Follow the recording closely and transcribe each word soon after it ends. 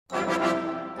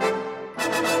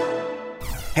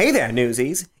Hey there,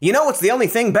 newsies. You know what's the only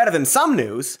thing better than some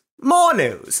news? More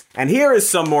news. And here is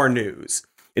some more news.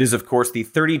 It is, of course, the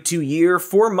 32-year,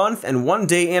 4-month, and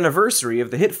 1-day anniversary of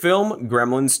the hit film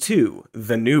Gremlins 2,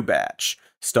 The New Batch,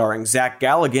 starring Zach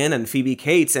Galligan and Phoebe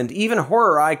Cates and even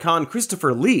horror icon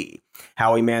Christopher Lee.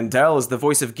 Howie Mandel is the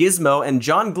voice of Gizmo and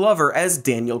John Glover as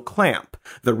Daniel Clamp,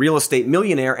 the real estate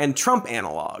millionaire and Trump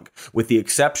analog, with the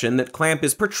exception that Clamp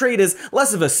is portrayed as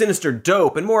less of a sinister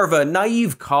dope and more of a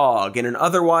naive cog in an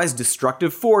otherwise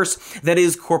destructive force that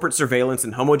is corporate surveillance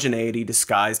and homogeneity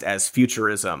disguised as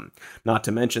futurism. Not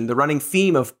to mention the running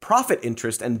theme of profit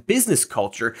interest and business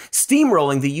culture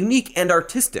steamrolling the unique and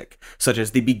artistic, such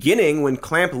as the beginning when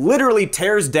Clamp literally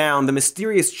tears down the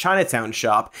mysterious Chinatown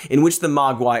shop in which the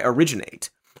Mogwai originate.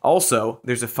 Also,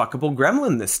 there's a fuckable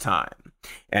gremlin this time.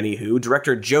 Anywho,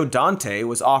 director Joe Dante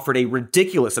was offered a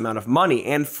ridiculous amount of money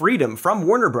and freedom from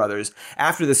Warner Brothers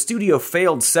after the studio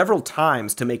failed several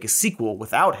times to make a sequel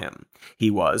without him. He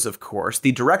was, of course,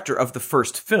 the director of the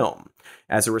first film.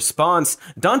 As a response,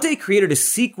 Dante created a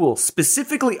sequel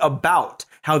specifically about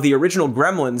how the original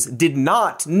Gremlins did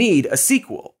not need a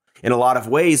sequel. In a lot of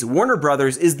ways, Warner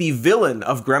Brothers is the villain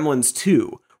of Gremlins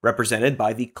 2, represented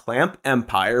by the Clamp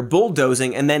empire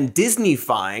bulldozing and then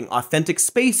Disney-fying authentic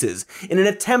spaces in an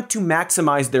attempt to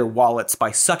maximize their wallets by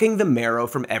sucking the marrow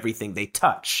from everything they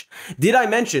touch. Did I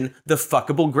mention the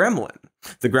fuckable gremlin?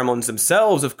 The gremlins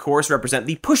themselves, of course, represent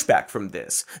the pushback from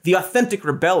this, the authentic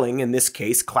rebelling, in this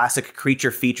case, classic creature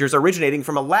features originating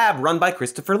from a lab run by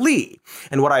Christopher Lee.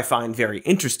 And what I find very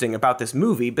interesting about this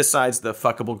movie, besides the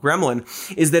fuckable gremlin,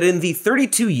 is that in the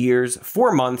 32 years,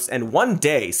 4 months, and 1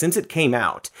 day since it came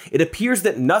out, it appears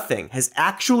that nothing has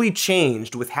actually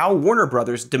changed with how Warner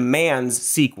Brothers demands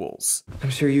sequels.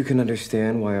 I'm sure you can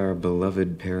understand why our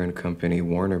beloved parent company,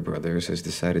 Warner Brothers, has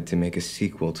decided to make a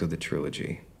sequel to the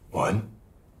trilogy. What?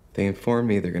 They informed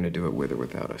me they're going to do it with or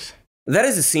without us. That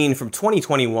is a scene from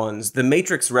 2021's The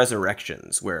Matrix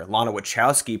Resurrections, where Lana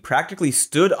Wachowski practically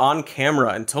stood on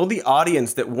camera and told the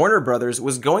audience that Warner Brothers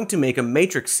was going to make a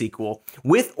Matrix sequel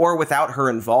with or without her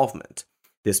involvement.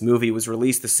 This movie was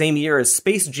released the same year as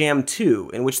Space Jam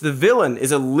 2, in which the villain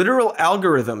is a literal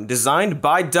algorithm designed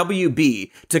by WB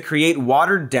to create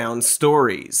watered-down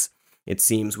stories. It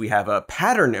seems we have a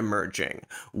pattern emerging,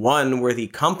 one where the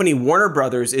company Warner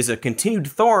Brothers is a continued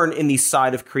thorn in the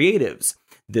side of creatives.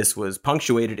 This was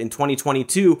punctuated in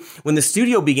 2022 when the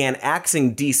studio began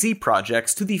axing DC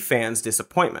projects to the fans'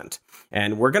 disappointment.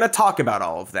 And we're going to talk about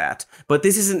all of that, but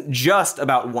this isn't just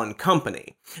about one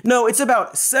company. No, it's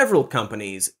about several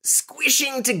companies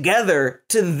squishing together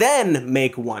to then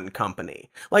make one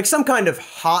company. Like some kind of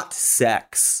hot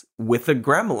sex with a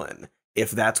gremlin,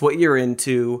 if that's what you're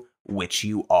into, which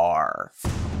you are.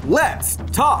 Let's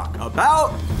talk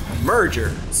about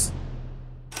mergers.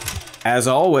 As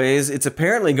always, it's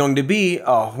apparently going to be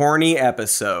a horny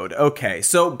episode. Okay,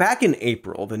 so back in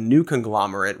April, the new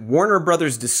conglomerate Warner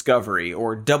Brothers Discovery,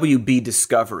 or WB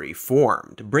Discovery,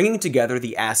 formed, bringing together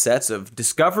the assets of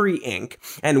Discovery Inc.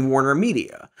 and Warner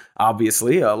Media.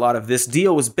 Obviously, a lot of this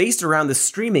deal was based around the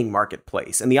streaming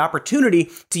marketplace and the opportunity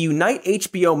to unite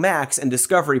HBO Max and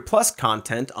Discovery Plus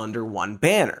content under one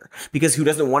banner. Because who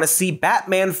doesn't want to see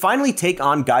Batman finally take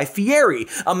on Guy Fieri,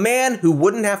 a man who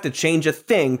wouldn't have to change a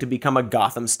thing to become a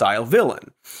Gotham-style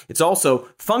villain? It's also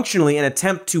functionally an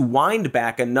attempt to wind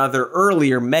back another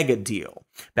earlier mega deal.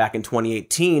 Back in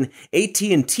 2018,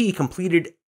 AT&T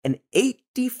completed an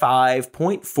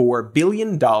 $85.4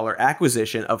 billion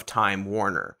acquisition of Time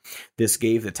Warner. This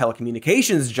gave the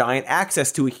telecommunications giant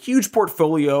access to a huge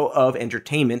portfolio of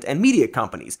entertainment and media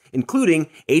companies, including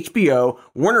HBO,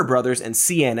 Warner Brothers, and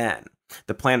CNN.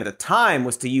 The plan at the time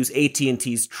was to use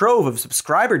AT&T's trove of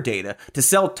subscriber data to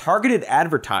sell targeted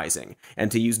advertising and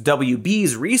to use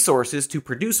WB's resources to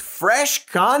produce fresh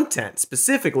content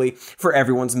specifically for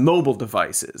everyone's mobile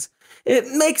devices. It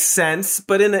makes sense,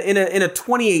 but in a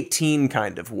 2018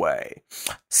 kind of way.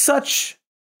 Such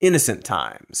innocent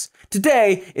times.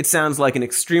 Today, it sounds like an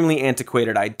extremely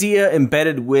antiquated idea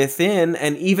embedded within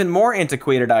an even more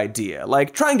antiquated idea,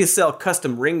 like trying to sell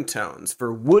custom ringtones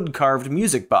for wood-carved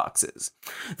music boxes.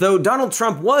 Though Donald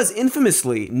Trump was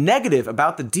infamously negative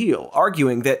about the deal,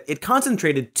 arguing that it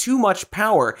concentrated too much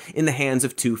power in the hands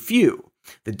of too few.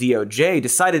 The DOJ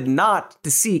decided not to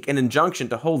seek an injunction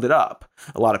to hold it up.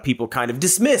 A lot of people kind of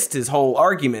dismissed his whole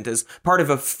argument as part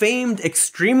of a famed,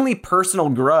 extremely personal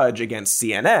grudge against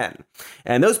CNN.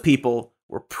 And those people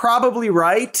were probably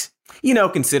right. You know,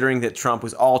 considering that Trump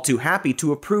was all too happy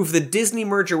to approve the Disney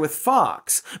merger with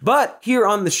Fox. But here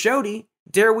on the Shody,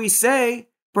 dare we say,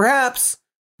 perhaps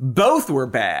both were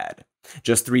bad.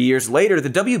 Just 3 years later, the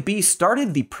WB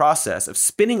started the process of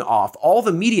spinning off all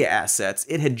the media assets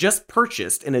it had just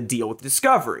purchased in a deal with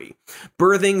Discovery,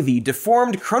 birthing the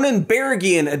deformed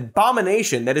Cronenbergian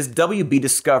abomination that is WB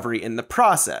Discovery in the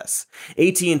process.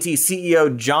 AT&T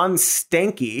CEO John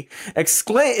Stankey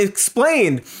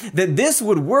explained that this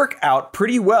would work out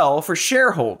pretty well for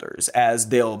shareholders, as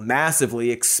they'll massively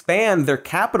expand their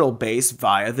capital base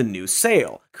via the new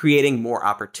sale, creating more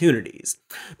opportunities.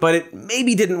 But it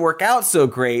maybe didn't work out so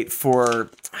great for,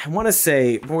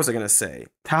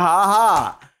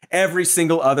 every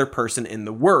single other person in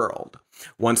the world.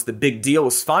 Once the big deal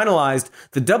was finalized,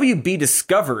 the WB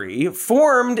Discovery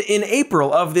formed in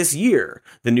April of this year.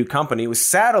 The new company was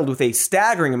saddled with a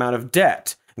staggering amount of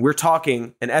debt. We're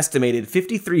talking an estimated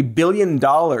 $53 billion,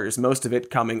 most of it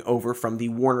coming over from the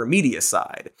Warner Media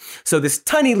side. So this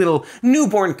tiny little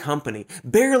newborn company,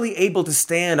 barely able to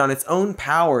stand on its own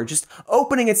power, just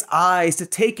opening its eyes to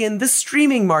take in the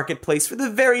streaming marketplace for the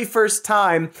very first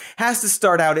time, has to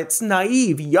start out its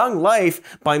naive young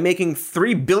life by making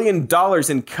 $3 billion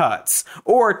in cuts,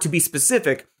 or to be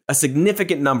specific, a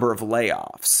significant number of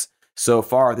layoffs. So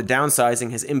far, the downsizing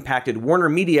has impacted Warner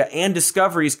Media and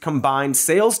Discovery's combined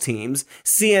sales teams,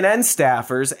 CNN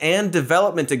staffers, and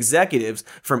development executives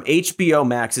from HBO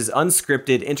Max's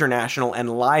unscripted, international,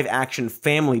 and live-action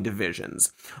family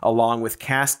divisions, along with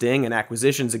casting and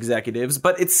acquisitions executives,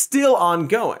 but it's still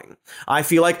ongoing. I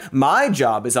feel like my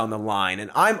job is on the line,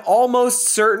 and I'm almost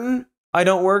certain I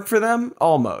don't work for them?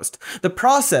 Almost. The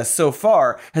process so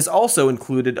far has also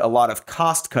included a lot of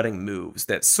cost-cutting moves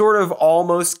that sort of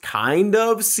almost kind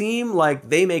of seem like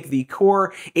they make the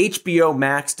core HBO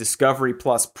Max Discovery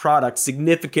Plus product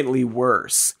significantly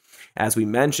worse. As we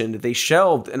mentioned, they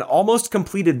shelved an almost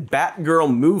completed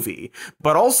Batgirl movie,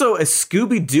 but also a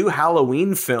Scooby-Doo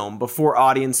Halloween film before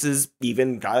audiences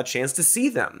even got a chance to see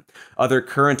them. Other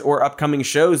current or upcoming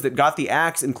shows that got the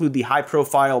axe include the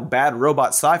high-profile bad robot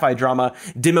sci-fi drama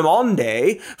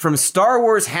Demimonde from Star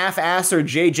Wars half-asser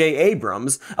J.J.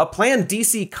 Abrams, a planned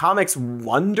DC Comics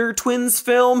Wonder Twins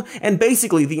film, and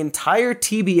basically the entire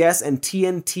TBS and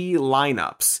TNT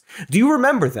lineups. Do you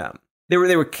remember them? They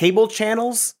were cable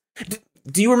channels?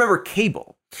 Do you remember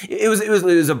cable? It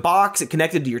was a box that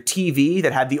connected to your TV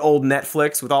that had the old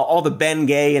Netflix with all the Ben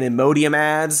Gay and Imodium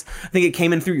ads. I think it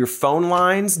came in through your phone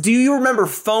lines. Do you remember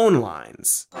phone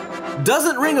lines?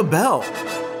 Doesn't ring a bell.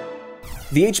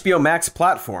 The HBO Max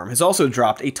platform has also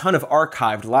dropped a ton of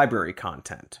archived library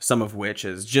content, some of which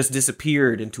has just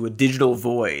disappeared into a digital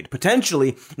void,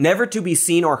 potentially never to be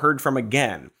seen or heard from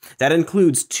again. That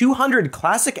includes 200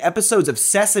 classic episodes of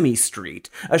Sesame Street,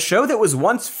 a show that was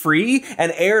once free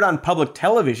and aired on public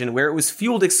television where it was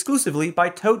fueled exclusively by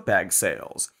tote bag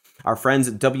sales. Our friends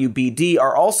at WBD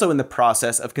are also in the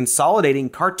process of consolidating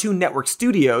Cartoon Network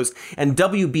Studios and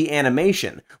WB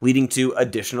Animation, leading to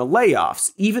additional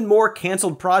layoffs, even more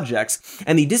canceled projects,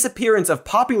 and the disappearance of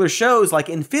popular shows like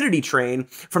Infinity Train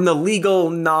from the legal,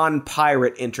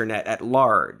 non-pirate internet at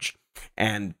large.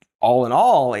 And all in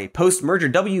all, a post-merger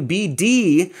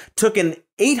WBD took an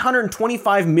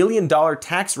 $825 million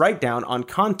tax write-down on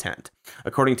content.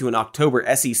 According to an October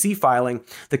SEC filing,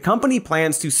 the company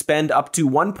plans to spend up to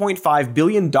 $1.5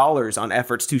 billion on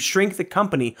efforts to shrink the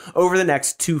company over the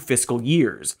next 2 fiscal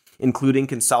years, including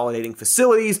consolidating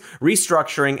facilities,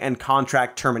 restructuring, and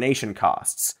contract termination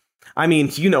costs. I mean,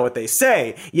 you know what they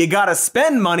say. You gotta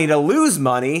spend money to lose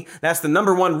money. That's the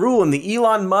number one rule in the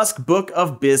Elon Musk book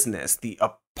of business. The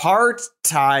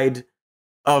apartheid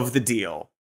of the deal.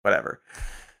 Whatever.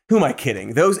 Who am I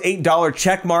kidding? Those $8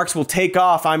 check marks will take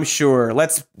off, I'm sure.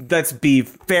 Let's be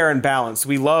fair and balanced.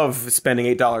 We love spending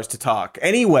 $8 to talk.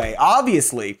 Anyway,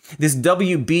 obviously, this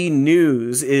WB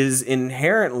news is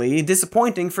inherently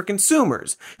disappointing for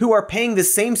consumers who are paying the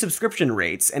same subscription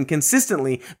rates and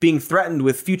consistently being threatened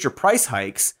with future price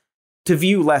hikes to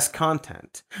view less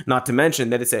content. Not to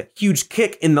mention that it's a huge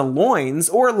kick in the loins,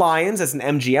 or lions as an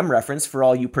MGM reference for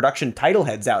all you production title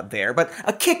heads out there, but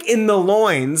a kick in the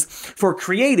loins for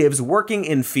creatives working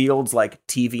in fields like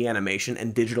TV animation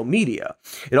and digital media.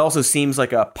 It also seems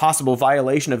like a possible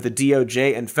violation of the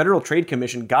DOJ and Federal Trade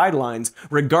Commission guidelines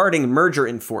regarding merger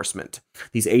enforcement.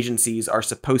 These agencies are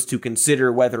supposed to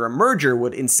consider whether a merger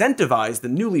would incentivize the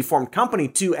newly formed company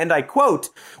to, and I quote,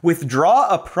 withdraw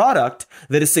a product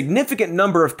that a significant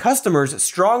number of customers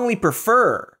strongly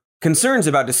prefer. Concerns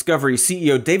about Discovery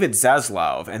CEO David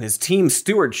Zaslav and his team's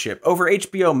stewardship over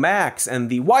HBO Max and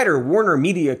the wider Warner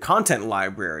Media content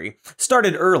library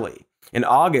started early. In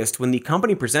August, when the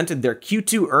company presented their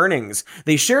Q2 earnings,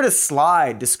 they shared a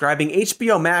slide describing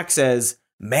HBO Max as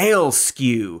male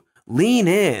skew, lean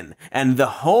in, and the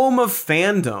home of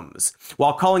fandoms,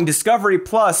 while calling Discovery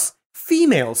Plus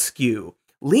Female Skew,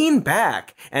 Lean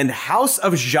Back, and House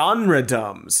of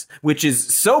Genredoms, which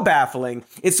is so baffling.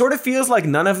 It sort of feels like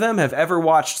none of them have ever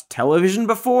watched television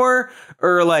before,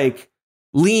 or like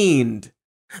leaned.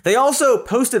 They also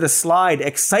posted a slide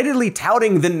excitedly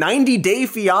touting the 90 Day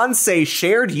Fiancé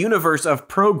shared universe of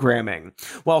programming,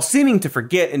 while seeming to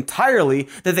forget entirely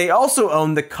that they also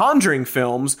own the Conjuring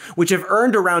films, which have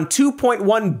earned around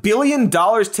 $2.1 billion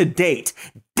to date.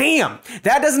 Damn,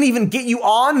 that doesn't even get you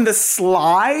on the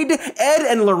slide. Ed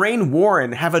and Lorraine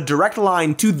Warren have a direct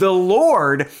line to the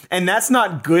Lord, and that's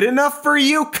not good enough for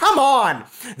you? Come on!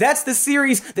 That's the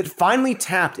series that finally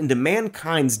tapped into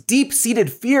mankind's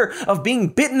deep-seated fear of being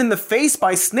bitten in the face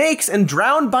by snakes and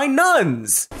drowned by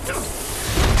nuns.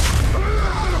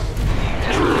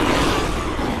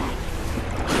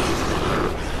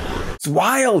 It's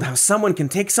wild how someone can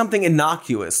take something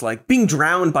innocuous, like being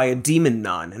drowned by a demon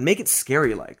nun, and make it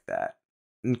scary like that.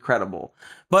 Incredible.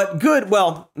 But good,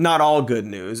 well, not all good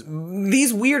news.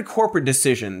 These weird corporate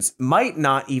decisions might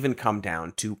not even come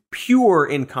down to pure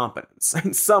incompetence.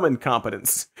 Some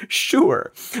incompetence,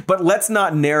 sure. But let's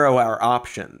not narrow our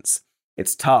options.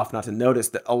 It's tough not to notice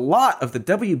that a lot of the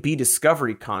WB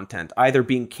Discovery content, either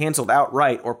being canceled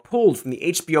outright or pulled from the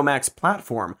HBO Max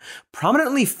platform,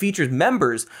 prominently features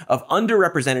members of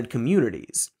underrepresented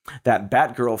communities. That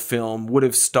Batgirl film would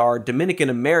have starred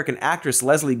Dominican-American actress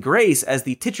Leslie Grace as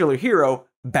the titular hero,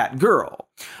 Batgirl.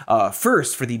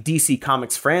 First for the DC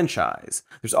Comics franchise.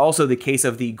 There's also the case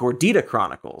of the Gordita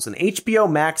Chronicles, an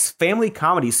HBO Max family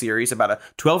comedy series about a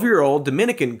 12-year-old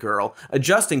Dominican girl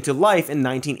adjusting to life in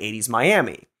 1980s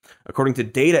Miami. According to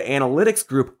data analytics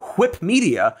group Whip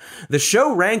Media, the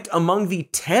show ranked among the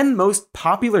 10 most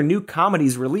popular new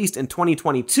comedies released in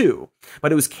 2022,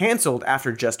 but it was canceled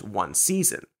after just one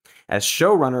season. As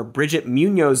showrunner Bridget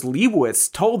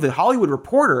Munoz-Leibowitz told The Hollywood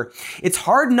Reporter, it's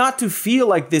hard not to feel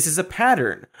like this is a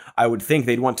pattern. I would think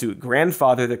they'd want to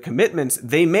grandfather the commitments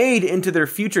they made into their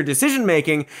future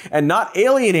decision-making and not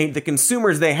alienate the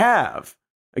consumers they have.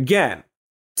 Again,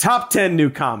 top 10 new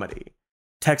comedy.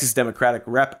 Texas Democratic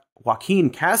Rep Joaquin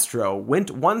Castro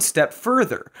went one step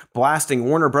further, blasting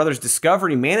Warner Brothers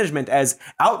Discovery management as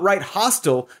outright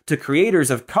hostile to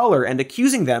creators of color and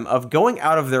accusing them of going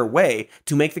out of their way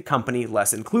to make the company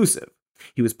less inclusive.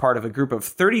 He was part of a group of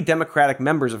 30 Democratic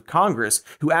members of Congress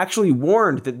who actually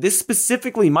warned that this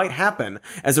specifically might happen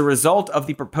as a result of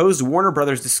the proposed Warner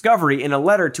Brothers Discovery in a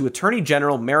letter to Attorney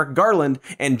General Merrick Garland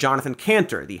and Jonathan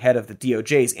Cantor, the head of the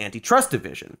DOJ's antitrust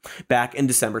division, back in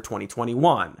December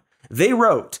 2021. They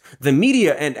wrote, "The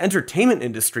media and entertainment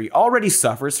industry already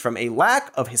suffers from a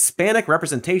lack of Hispanic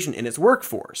representation in its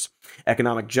workforce.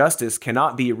 Economic justice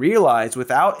cannot be realized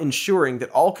without ensuring that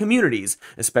all communities,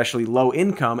 especially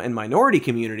low-income and minority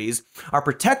communities, are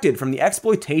protected from the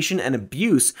exploitation and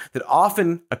abuse that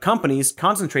often accompanies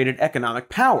concentrated economic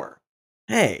power."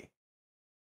 Hey,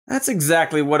 that's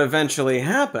exactly what eventually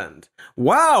happened.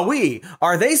 Wowee!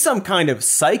 Are they some kind of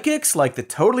psychics like the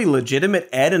totally legitimate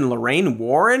Ed and Lorraine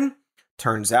Warren?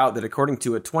 Turns out that according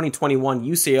to a 2021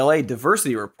 UCLA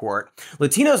diversity report,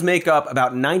 Latinos make up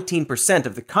about 19%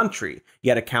 of the country,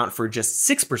 yet account for just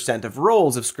 6% of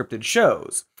roles of scripted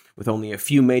shows. With only a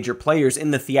few major players in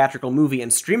the theatrical movie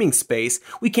and streaming space,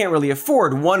 we can't really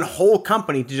afford one whole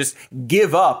company to just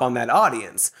give up on that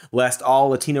audience, lest all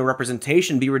Latino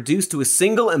representation be reduced to a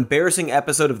single embarrassing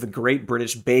episode of The Great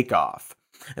British Bake Off.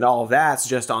 And all that's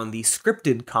just on the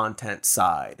scripted content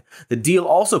side. The deal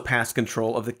also passed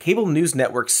control of the cable news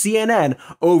network CNN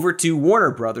over to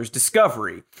Warner Brothers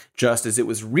Discovery, just as it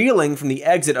was reeling from the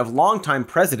exit of longtime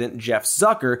president Jeff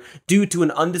Zucker due to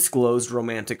an undisclosed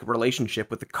romantic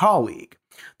relationship with a colleague.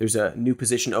 There's a new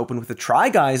position open with the Try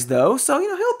Guys, though, so,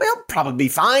 he'll probably be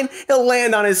fine. He'll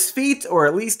land on his feet, or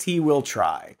at least he will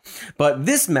try. But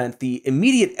this meant the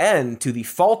immediate end to the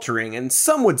faltering, and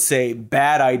some would say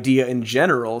bad idea in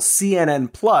general, CNN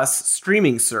Plus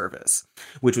streaming service,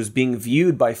 which was being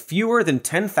viewed by fewer than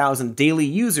 10,000 daily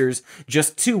users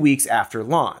just 2 weeks after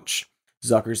launch.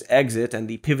 Zucker's exit and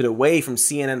the pivot away from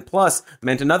CNN Plus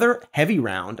meant another heavy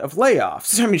round of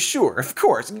layoffs. I mean, sure, of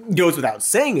course, it goes without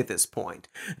saying at this point.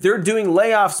 They're doing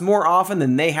layoffs more often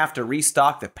than they have to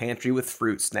restock the pantry with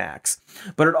fruit snacks.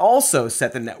 But it also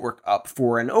set the network up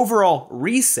for an overall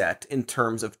reset in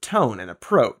terms of tone and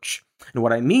approach. And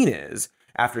what I mean is,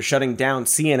 after shutting down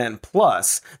CNN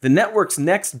Plus, the network's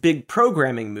next big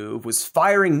programming move was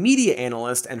firing media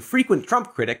analyst and frequent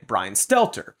Trump critic Brian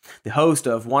Stelter, the host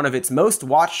of one of its most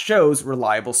watched shows,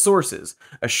 Reliable Sources,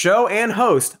 a show and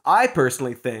host I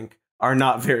personally think are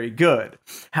not very good.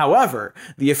 However,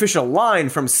 the official line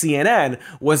from CNN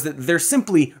was that they're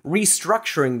simply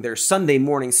restructuring their Sunday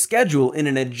morning schedule in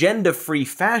an agenda-free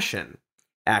fashion.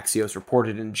 Axios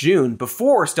reported in June,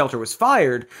 before Stelter was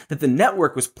fired, that the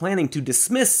network was planning to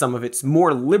dismiss some of its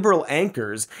more liberal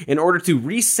anchors in order to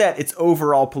reset its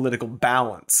overall political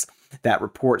balance. That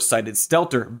report cited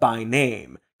Stelter by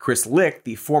name. Chris Licht,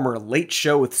 the former Late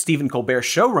Show with Stephen Colbert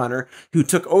showrunner who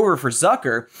took over for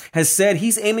Zucker, has said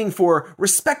he's aiming for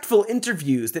respectful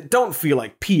interviews that don't feel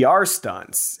like PR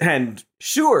stunts. And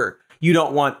sure, you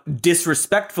don't want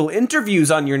disrespectful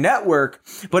interviews on your network,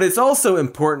 but it's also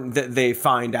important that they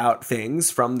find out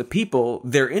things from the people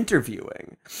they're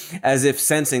interviewing. As if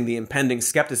sensing the impending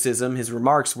skepticism his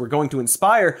remarks were going to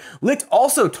inspire, Licht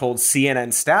also told CNN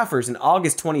staffers in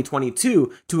August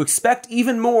 2022 to expect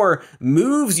even more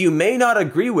moves you may not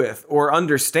agree with or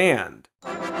understand.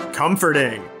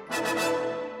 Comforting.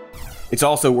 It's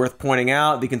also worth pointing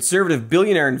out the conservative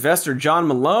billionaire investor John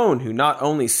Malone, who not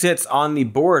only sits on the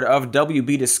board of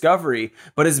WB Discovery,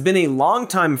 but has been a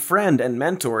longtime friend and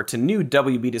mentor to new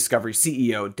WB Discovery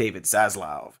CEO David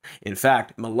Zaslav. In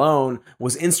fact, Malone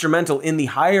was instrumental in the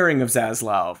hiring of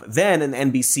Zaslav, then an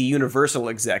NBC Universal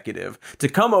executive, to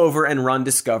come over and run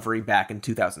Discovery back in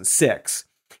 2006.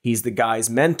 He's the guy's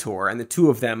mentor, and the two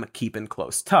of them keep in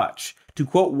close touch. To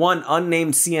quote one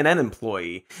unnamed CNN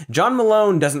employee, John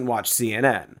Malone doesn't watch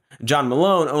CNN. John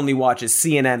Malone only watches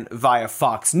CNN via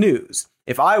Fox News.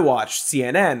 If I watched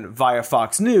CNN via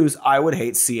Fox News, I would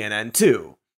hate CNN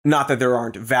too. Not that there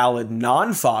aren't valid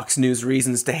non-Fox News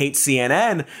reasons to hate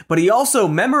CNN, but he also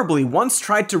memorably once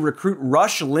tried to recruit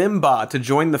Rush Limbaugh to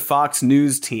join the Fox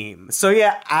News team. So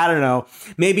yeah, I don't know.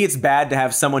 Maybe it's bad to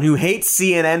have someone who hates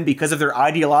CNN because of their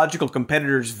ideological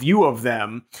competitor's view of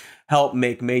them help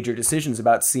make major decisions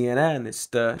about CNN. It's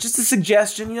just a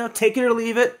suggestion, take it or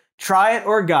leave it, try it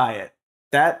or guy it.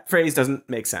 That phrase doesn't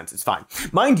make sense. It's fine.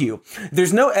 Mind you,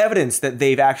 there's no evidence that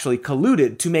they've actually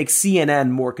colluded to make CNN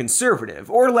more conservative,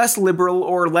 or less liberal,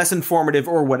 or less informative,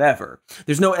 or whatever.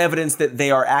 There's no evidence that they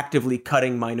are actively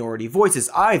cutting minority voices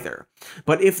either.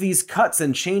 But if these cuts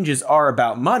and changes are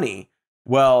about money,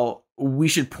 well, we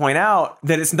should point out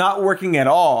that it's not working at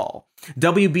all.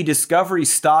 WB Discovery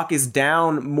stock is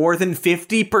down more than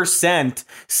 50%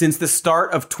 since the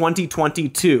start of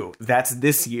 2022. That's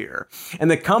this year.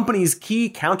 And the company's key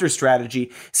counter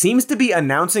strategy seems to be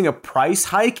announcing a price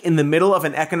hike in the middle of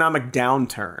an economic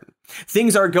downturn.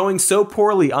 Things are going so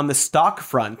poorly on the stock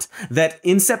front that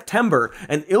in September,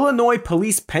 an Illinois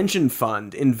police pension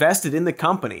fund invested in the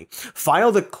company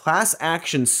filed a class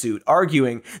action suit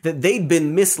arguing that they'd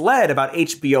been misled about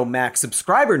HBO Max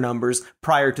subscriber numbers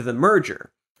prior to the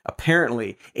merger.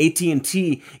 Apparently,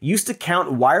 AT&T used to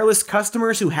count wireless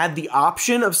customers who had the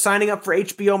option of signing up for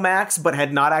HBO Max but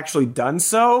had not actually done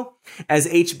so as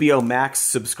HBO Max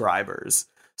subscribers.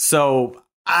 So,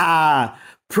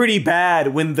 pretty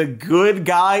bad when the good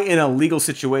guy in a legal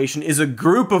situation is a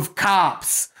group of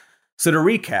cops. So to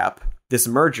recap, this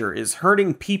merger is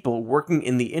hurting people working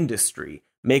in the industry,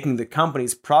 making the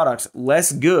company's products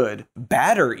less good,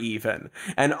 badder even,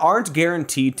 and aren't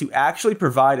guaranteed to actually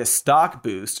provide a stock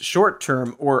boost,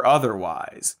 short-term or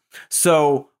otherwise.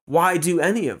 So why do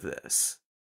any of this?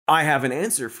 I have an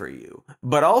answer for you,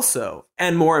 but also,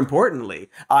 and more importantly,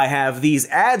 I have these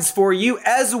ads for you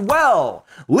as well.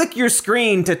 Lick your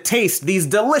screen to taste these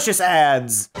delicious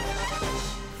ads.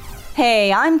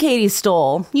 Hey, I'm Katie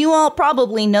Stoll. You all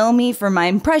probably know me for my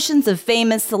impressions of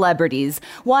famous celebrities.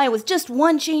 Why, with just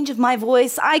one change of my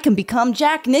voice, I can become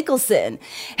Jack Nicholson.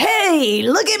 Hey,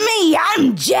 look at me,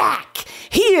 I'm Jack.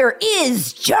 Here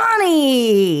is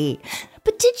Johnny.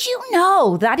 But did you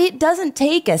know that it doesn't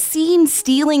take a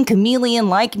scene-stealing chameleon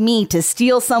like me to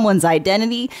steal someone's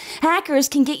identity? Hackers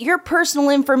can get your personal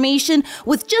information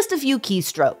with just a few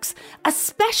keystrokes,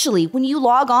 especially when you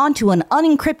log on to an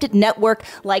unencrypted network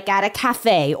like at a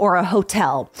cafe or a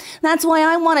hotel. That's why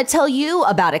I want to tell you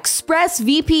about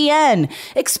ExpressVPN.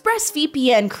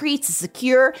 ExpressVPN creates a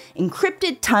secure,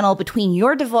 encrypted tunnel between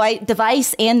your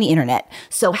device and the internet,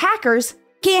 so hackers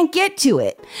can't get to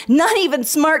it. Not even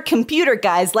smart computer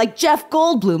guys like Jeff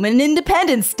Goldblum in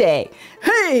Independence Day.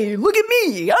 Hey, look at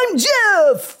me, I'm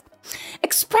Jeff!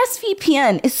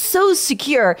 ExpressVPN is so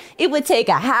secure, it would take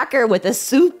a hacker with a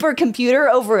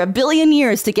supercomputer over 1 billion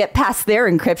years to get past their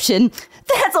encryption.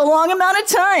 That's a long amount of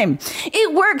time.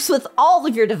 It works with all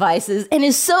of your devices and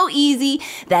is so easy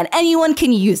that anyone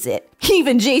can use it.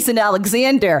 Even Jason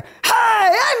Alexander. Ha! Hi,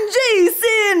 I'm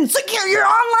Jason. Secure your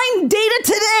online data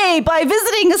today by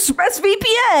visiting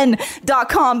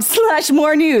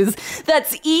expressvpn.com/more news.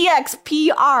 That's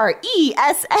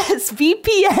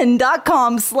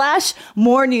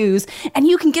expressvpn.com/more news. And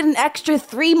you can get an extra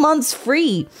 3 months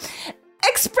free.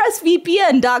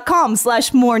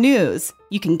 expressvpn.com/more news.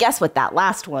 You can guess what that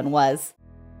last one was.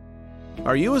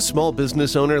 Are you a small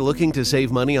business owner looking to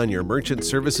save money on your merchant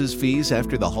services fees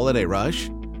after the holiday rush?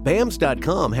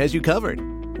 BAMS.com has you covered.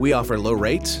 We offer low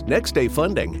rates, next-day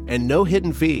funding, and no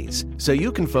hidden fees, so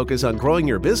you can focus on growing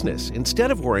your business instead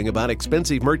of worrying about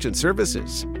expensive merchant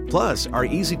services. Plus, our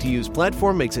easy-to-use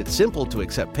platform makes it simple to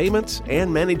accept payments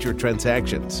and manage your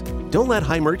transactions. Don't let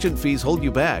high merchant fees hold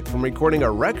you back from recording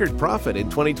a record profit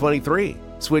in 2023.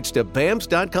 Switch to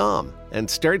BAMS.com and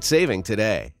start saving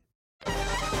today.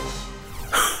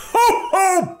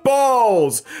 Oh,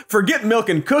 balls! Forget milk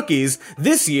and cookies.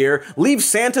 This year, leave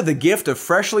Santa the gift of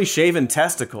freshly shaven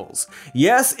testicles.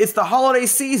 Yes, it's the holiday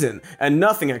season, and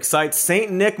nothing excites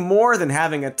Saint Nick more than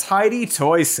having a tidy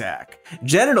toy sack.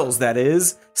 Genitals, that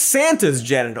is. Santa's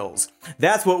genitals.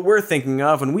 That's what we're thinking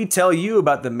of when we tell you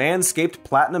about the Manscaped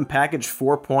Platinum Package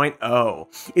 4.0.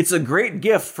 It's a great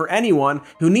gift for anyone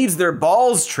who needs their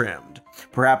balls trimmed.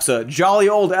 Perhaps a jolly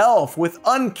old elf with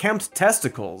unkempt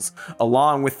testicles,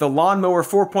 along with the Lawnmower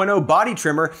 4.0 body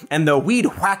trimmer and the Weed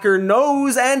Whacker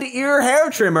nose and ear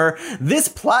hair trimmer. This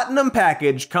platinum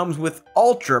package comes with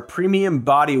ultra premium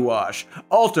body wash,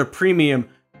 ultra premium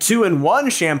 2-in-1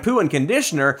 shampoo and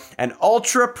conditioner, and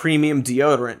ultra premium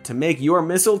deodorant to make your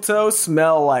mistletoe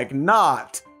smell like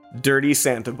not dirty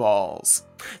Santa balls.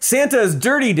 Santa is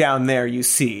dirty down there, you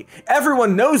see.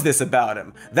 Everyone knows this about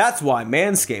him. That's why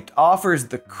Manscaped offers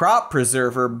the Crop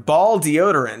Preserver Ball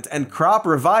Deodorant and Crop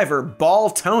Reviver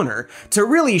Ball Toner to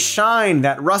really shine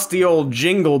that rusty old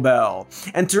jingle bell.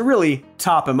 And to really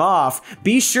top him off,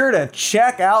 be sure to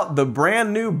check out the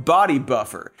brand new Body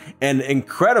Buffer, an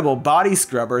incredible body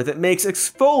scrubber that makes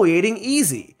exfoliating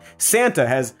easy. Santa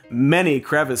has many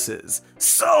crevices.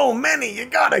 So many, you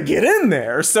gotta get in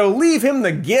there. So leave him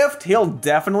the gift he'll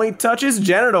definitely touch his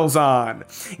genitals on.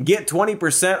 Get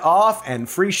 20% off and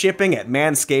free shipping at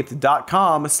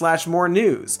manscaped.com/more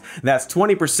news. That's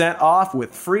 20% off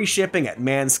with free shipping at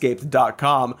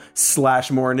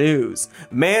manscaped.com/more news.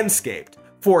 Manscaped,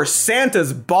 for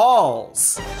Santa's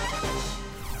balls.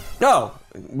 Oh,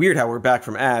 weird how we're back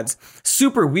from ads.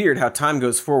 Super weird how time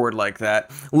goes forward like that.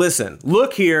 Listen,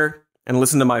 look here and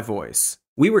listen to my voice.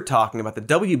 We were talking about the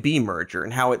WB merger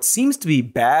and how it seems to be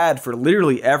bad for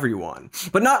literally everyone,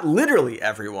 but not literally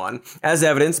everyone, as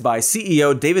evidenced by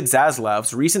CEO David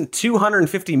Zaslav's recent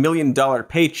 $250 million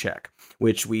paycheck,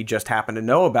 which we just happen to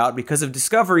know about because of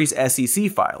Discovery's SEC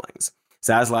filings.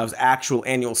 Zaslav's actual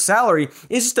annual salary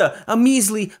is just a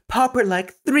measly pauper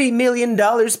like $3 million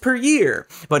per year,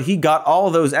 but he got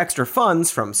all those extra funds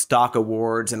from stock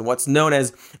awards and what's known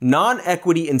as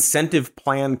non-equity incentive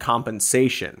plan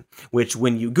compensation, which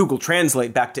when you Google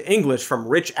translate back to English from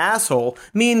rich asshole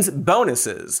means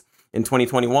bonuses. In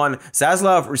 2021,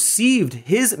 Zaslav received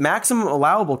his maximum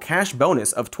allowable cash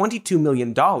bonus of $22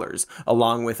 million,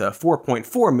 along with a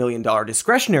 $4.4 million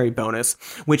discretionary bonus,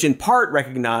 which in part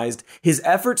recognized his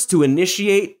efforts to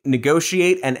initiate,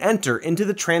 negotiate, and enter into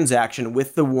the transaction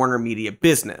with the Warner Media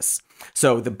business.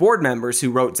 So the board members who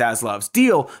wrote Zaslav's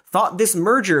deal thought this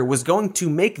merger was going to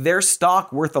make their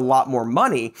stock worth a lot more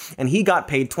money, and he got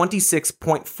paid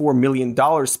 $26.4 million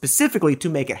specifically to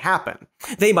make it happen.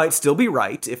 They might still be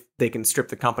right if they can strip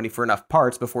the company for enough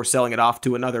parts before selling it off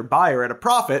to another buyer at a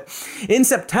profit. In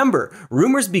September,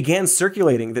 rumors began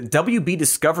circulating that WB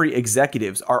Discovery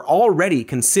executives are already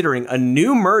considering a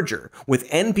new merger with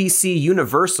NBC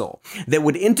Universal that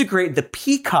would integrate the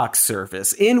Peacock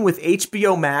service in with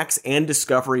HBO Max and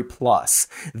Discovery Plus.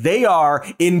 They are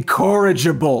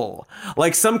incorrigible,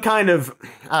 like some kind of,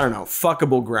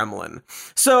 fuckable gremlin.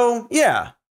 So,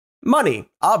 yeah. Money,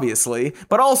 obviously,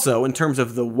 but also in terms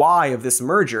of the why of this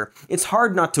merger, it's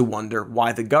hard not to wonder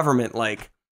why the government,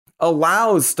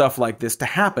 allows stuff like this to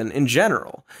happen in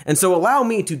general. And so allow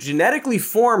me to genetically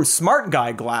form smart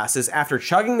guy glasses after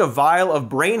chugging a vial of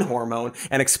brain hormone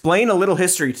and explain a little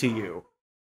history to you.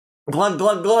 Glug,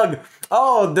 glug, glug.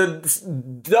 Oh,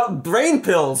 the brain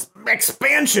pills.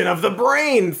 Expansion of the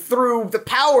brain through the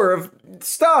power of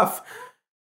stuff.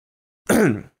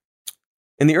 In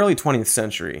the early 20th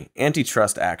century,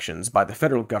 antitrust actions by the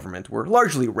federal government were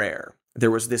largely rare. There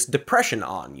was this depression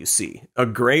on, you see, a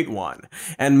great one,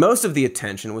 and most of the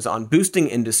attention was on boosting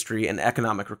industry and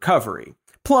economic recovery,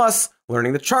 plus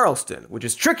learning the Charleston, which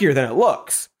is trickier than it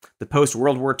looks. The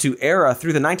post-World War II era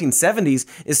through the 1970s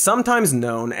is sometimes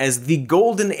known as the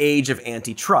golden age of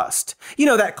antitrust. You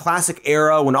know, that classic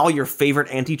era when all your favorite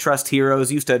antitrust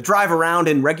heroes used to drive around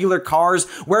in regular cars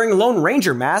wearing Lone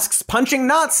Ranger masks punching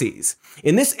Nazis.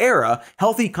 In this era,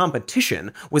 healthy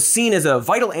competition was seen as a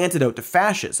vital antidote to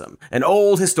fascism, an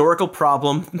old historical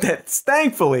problem that's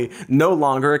thankfully no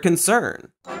longer a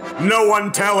concern. No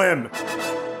one tell him!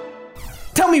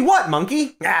 Tell me what,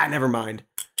 monkey? Never mind.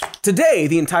 Today,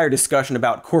 the entire discussion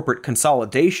about corporate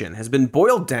consolidation has been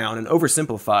boiled down and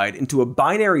oversimplified into a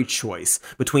binary choice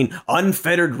between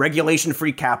unfettered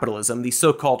regulation-free capitalism, the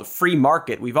so-called free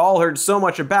market we've all heard so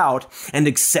much about, and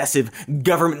excessive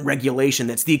government regulation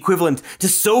that's the equivalent to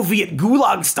Soviet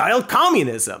Gulag-style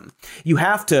communism. You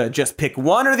have to just pick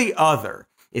one or the other.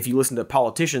 If you listen to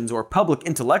politicians or public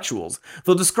intellectuals,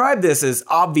 they'll describe this as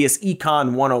obvious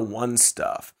Econ 101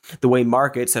 stuff. The way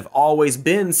markets have always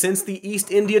been since the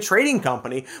East India Trading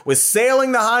Company was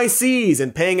sailing the high seas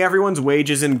and paying everyone's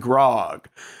wages in grog.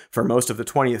 For most of the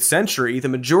 20th century, the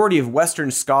majority of Western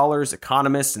scholars,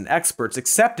 economists, and experts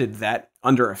accepted that,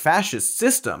 under a fascist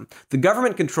system, the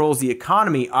government controls the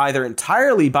economy either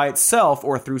entirely by itself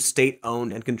or through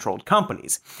state-owned and controlled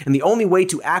companies. And the only way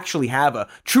to actually have a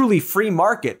truly free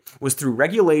market was through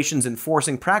regulations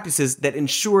enforcing practices that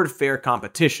ensured fair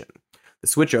competition. The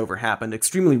switchover happened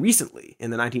extremely recently, in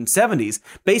the 1970s,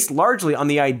 based largely on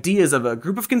the ideas of a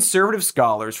group of conservative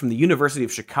scholars from the University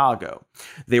of Chicago.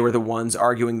 They were the ones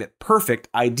arguing that perfect,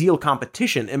 ideal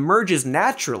competition emerges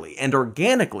naturally and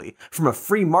organically from a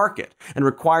free market and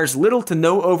requires little to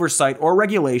no oversight or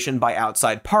regulation by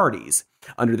outside parties.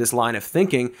 Under this line of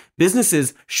thinking,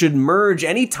 businesses should merge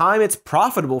any time it's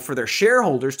profitable for their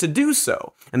shareholders to do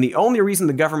so, and the only reason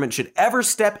the government should ever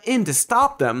step in to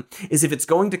stop them is if it's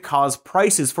going to cause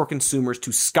prices for consumers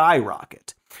to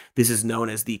skyrocket. This is known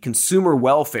as the consumer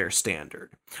welfare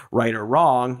standard. Right or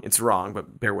wrong, it's wrong,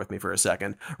 but bear with me for a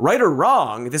second. Right or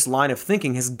wrong, this line of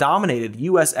thinking has dominated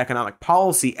U.S. economic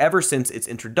policy ever since its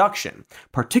introduction,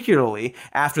 particularly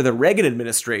after the Reagan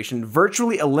administration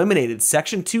virtually eliminated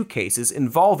Section 2 cases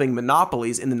involving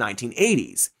monopolies in the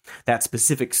 1980s. That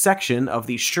specific section of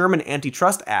the Sherman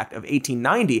Antitrust Act of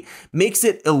 1890 makes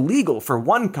it illegal for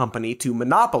one company to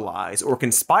monopolize or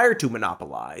conspire to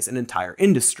monopolize an entire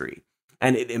industry.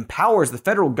 And it empowers the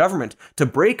federal government to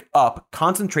break up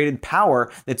concentrated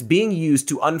power that's being used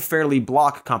to unfairly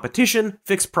block competition,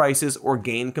 fix prices, or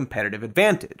gain competitive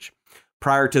advantage.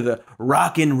 Prior to the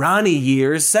Rockin' Ronnie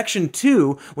years, Section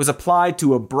 2 was applied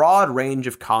to a broad range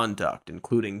of conduct,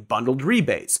 including bundled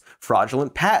rebates,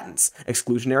 fraudulent patents,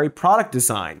 exclusionary product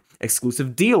design,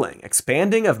 exclusive dealing,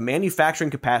 expanding of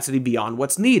manufacturing capacity beyond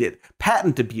what's needed,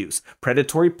 patent abuse,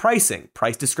 predatory pricing,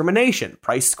 price discrimination,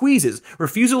 price squeezes,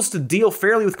 refusals to deal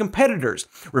fairly with competitors,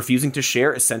 refusing to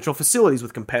share essential facilities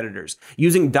with competitors,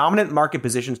 using dominant market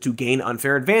positions to gain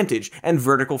unfair advantage, and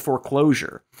vertical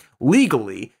foreclosure.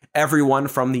 Legally, everyone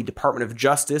from the Department of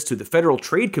Justice to the Federal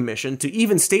Trade Commission to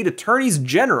even state attorneys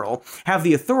general have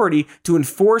the authority to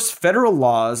enforce federal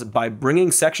laws by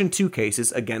bringing Section 2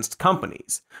 cases against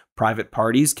companies. Private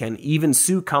parties can even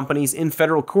sue companies in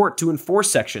federal court to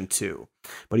enforce Section 2.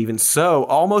 But even so,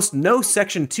 almost no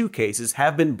Section 2 cases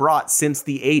have been brought since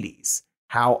the 80s.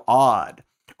 How odd.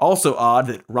 Also odd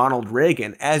that Ronald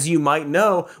Reagan, as you might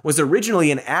know, was originally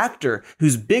an actor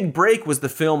whose big break was the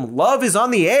film Love is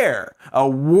on the Air, a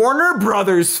Warner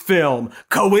Brothers film.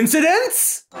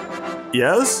 Coincidence?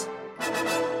 Yes?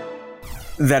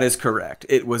 That is correct.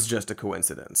 It was just a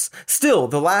coincidence. Still,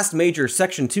 the last major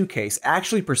Section 2 case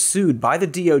actually pursued by the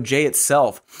DOJ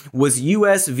itself was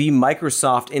US v.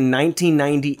 Microsoft in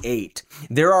 1998.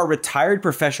 There are retired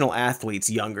professional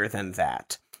athletes younger than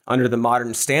that. Under the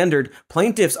modern standard,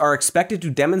 plaintiffs are expected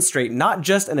to demonstrate not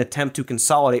just an attempt to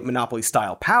consolidate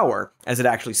monopoly-style power, as it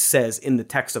actually says in the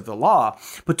text of the law,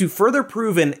 but to further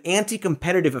prove an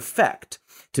anti-competitive effect.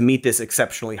 To meet this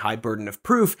exceptionally high burden of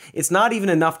proof, it's not even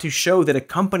enough to show that a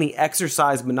company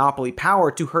exercised monopoly power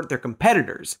to hurt their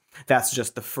competitors. That's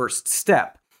just the first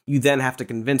step. You then have to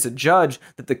convince a judge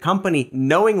that the company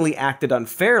knowingly acted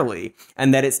unfairly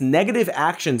and that its negative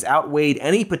actions outweighed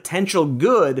any potential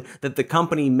good that the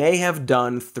company may have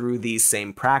done through these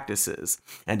same practices.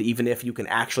 And even if you can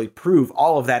actually prove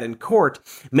all of that in court,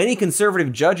 many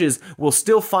conservative judges will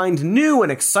still find new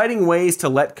and exciting ways to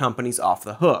let companies off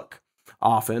the hook.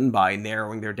 often by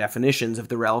narrowing their definitions of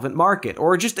the relevant market,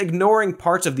 or just ignoring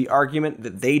parts of the argument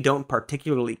that they don't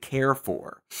particularly care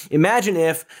for. Imagine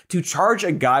if, to charge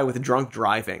a guy with drunk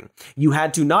driving, you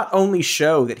had to not only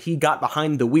show that he got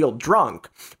behind the wheel drunk,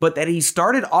 but that he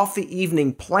started off the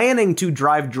evening planning to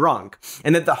drive drunk,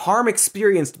 and that the harm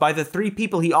experienced by the 3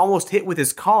 people he almost hit with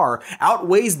his car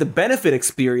outweighs the benefit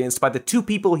experienced by the 2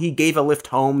 people he gave a lift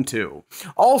home to.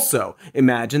 Also,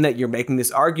 imagine that you're making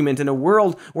this argument in a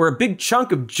world where a big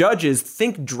chunk of judges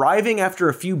think driving after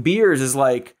a few beers is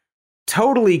like,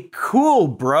 totally cool,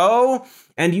 bro.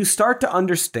 And you start to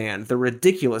understand the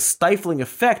ridiculous, stifling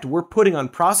effect we're putting on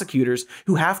prosecutors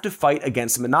who have to fight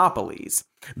against monopolies.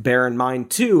 Bear in mind,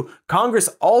 too, Congress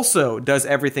also does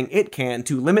everything it can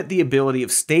to limit the ability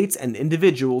of states and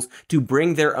individuals to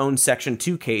bring their own Section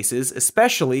 2 cases,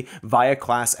 especially via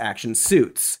class action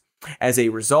suits. As a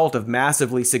result of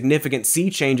massively significant sea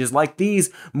changes like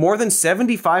these, more than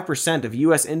 75% of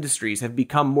U.S. industries have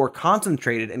become more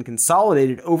concentrated and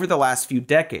consolidated over the last few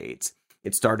decades.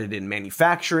 It started in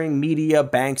manufacturing, media,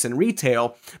 banks, and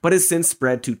retail, but has since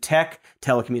spread to tech,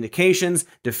 telecommunications,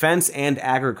 defense, and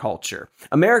agriculture.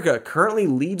 America currently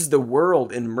leads the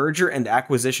world in merger and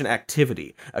acquisition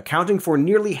activity, accounting for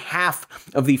nearly half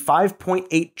of the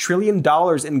 $5.8 trillion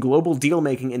in global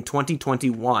deal-making in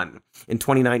 2021. In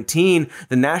 2019,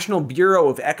 the National Bureau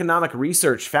of Economic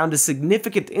Research found a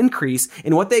significant increase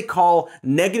in what they call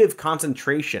negative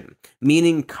concentration,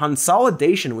 meaning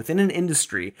consolidation within an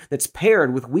industry that's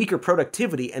paired with weaker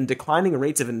productivity and declining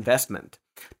rates of investment.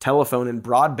 Telephone and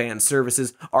broadband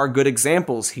services are good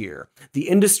examples here. The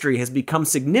industry has become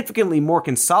significantly more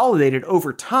consolidated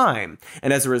over time,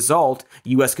 and as a result,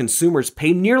 U.S. consumers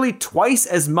pay nearly twice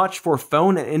as much for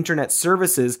phone and internet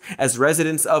services as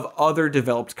residents of other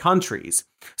developed countries.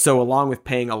 So along with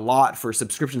paying a lot for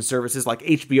subscription services like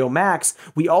HBO Max,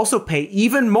 we also pay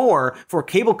even more for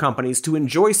cable companies to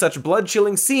enjoy such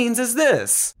blood-chilling scenes as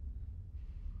this.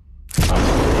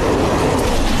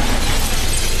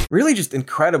 Really just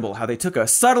incredible how they took a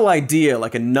subtle idea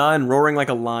like a nun roaring like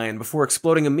a lion before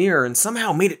exploding a mirror and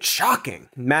somehow made it shocking.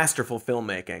 Masterful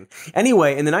filmmaking.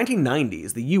 Anyway, in the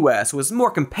 1990s, the US was more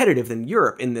competitive than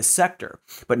Europe in this sector,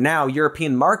 but now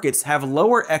European markets have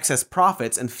lower excess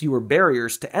profits and fewer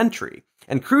barriers to entry.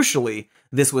 And crucially,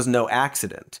 this was no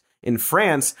accident. In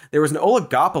France, there was an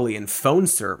oligopoly in phone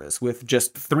service, with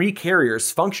just 3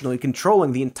 carriers functionally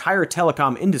controlling the entire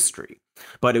telecom industry.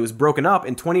 But it was broken up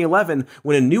in 2011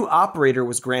 when a new operator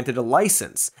was granted a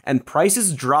license, and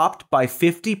prices dropped by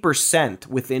 50%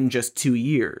 within just 2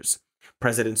 years.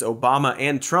 Presidents Obama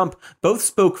and Trump both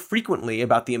spoke frequently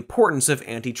about the importance of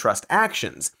antitrust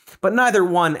actions, but neither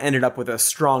one ended up with a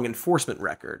strong enforcement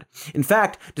record. In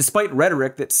fact, despite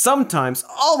rhetoric that sometimes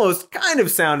almost kind of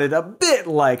sounded a bit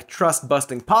like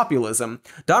trust-busting populism,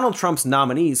 Donald Trump's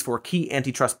nominees for key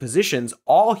antitrust positions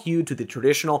all hewed to the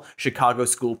traditional Chicago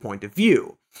school point of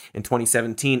view. In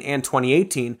 2017 and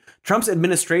 2018, Trump's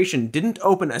administration didn't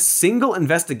open a single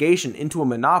investigation into a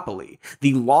monopoly,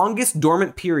 the longest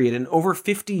dormant period in over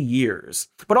 50 years.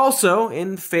 But also,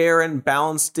 in fair and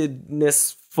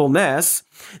balancedness,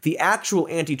 the actual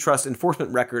antitrust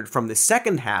enforcement record from the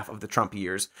second half of the Trump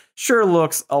years sure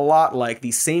looks a lot like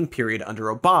the same period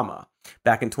under Obama.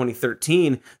 Back in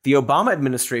 2013, the Obama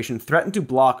administration threatened to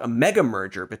block a mega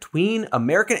merger between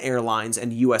American Airlines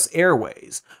and U.S.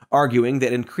 Airways, arguing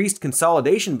that increased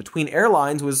consolidation between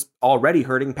airlines was already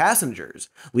hurting passengers,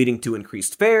 leading to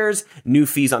increased fares, new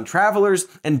fees on travelers,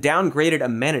 and downgraded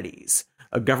amenities.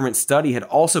 A government study had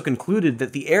also concluded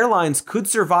that the airlines could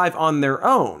survive on their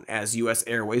own, as U.S.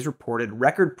 Airways reported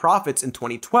record profits in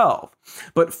 2012.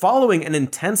 But following an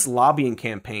intense lobbying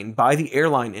campaign by the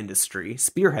airline industry,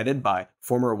 spearheaded by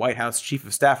former White House Chief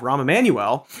of Staff Rahm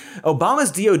Emanuel,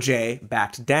 Obama's DOJ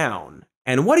backed down.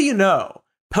 And what do you know?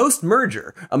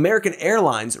 Post-merger, American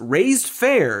Airlines raised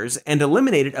fares and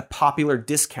eliminated a popular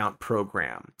discount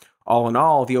program. All in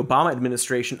all, the Obama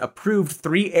administration approved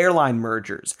 3 airline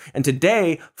mergers, and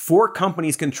today, 4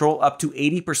 companies control up to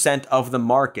 80% of the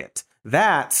market.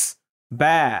 That's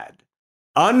bad.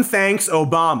 Unthanks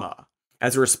Obama.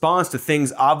 As a response to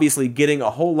things obviously getting a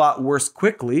whole lot worse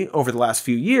quickly over the last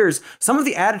few years, some of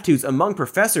the attitudes among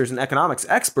professors and economics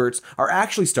experts are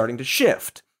actually starting to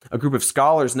shift. A group of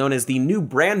scholars known as the New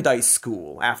Brandeis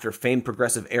School, after famed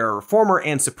progressive-era reformer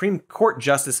and Supreme Court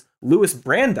Justice Louis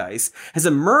Brandeis, has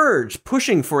emerged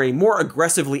pushing for a more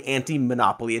aggressively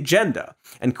anti-monopoly agenda,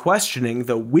 and questioning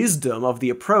the wisdom of the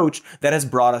approach that has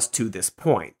brought us to this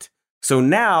point. So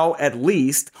now, at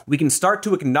least, we can start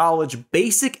to acknowledge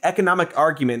basic economic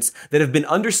arguments that have been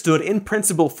understood in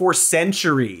principle for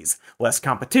centuries. Less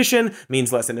competition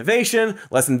means less innovation,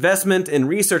 less investment in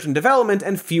research and development,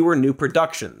 and fewer new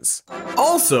productions.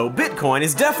 Also, Bitcoin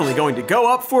is definitely going to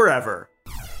go up forever.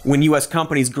 When US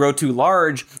companies grow too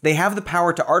large, they have the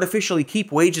power to artificially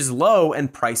keep wages low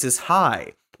and prices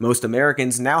high. Most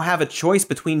Americans now have a choice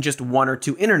between just one or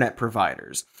two internet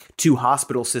providers. 2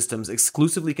 hospital systems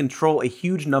exclusively control a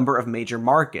huge number of major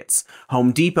markets.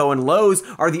 Home Depot and Lowe's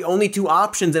are the only 2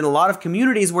 options in a lot of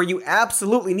communities where you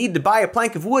absolutely need to buy a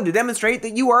plank of wood to demonstrate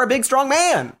that you are a big, strong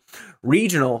man.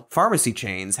 Regional pharmacy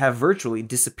chains have virtually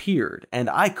disappeared, and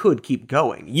I could keep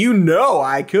going. You know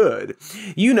I could.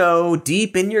 You know,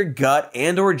 deep in your gut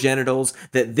and or genitals,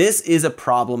 that this is a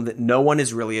problem that no one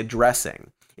is really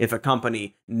addressing. If a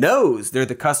company knows they're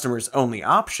the customer's only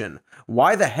option,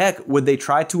 why the heck would they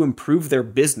try to improve their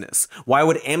business? Why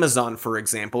would Amazon, for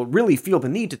example, really feel the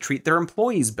need to treat their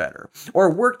employees better?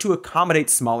 Or work to accommodate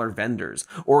smaller vendors?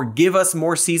 Or give us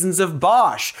more seasons of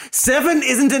Bosch? 7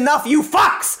 isn't enough, you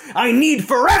fucks! I need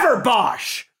forever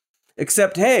Bosch!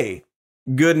 Except, hey,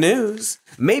 good news.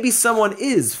 Maybe someone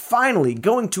is finally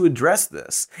going to address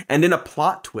this, and in a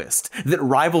plot twist that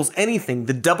rivals anything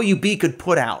the WB could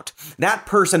put out, that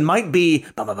person might be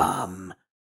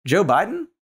Joe Biden?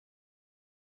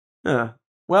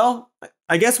 Well,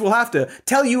 I guess we'll have to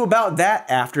tell you about that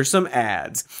after some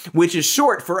ads, which is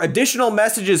short for additional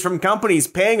messages from companies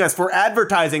paying us for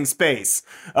advertising space.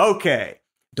 Okay,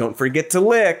 don't forget to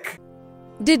lick.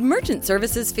 Did merchant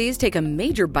services fees take a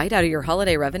major bite out of your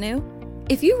holiday revenue?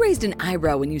 If you raised an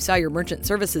eyebrow when you saw your merchant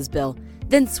services bill,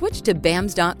 then switch to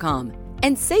BAMS.com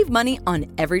and save money on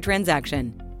every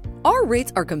transaction. Our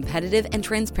rates are competitive and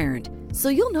transparent, so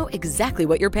you'll know exactly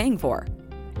what you're paying for.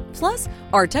 Plus,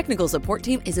 our technical support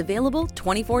team is available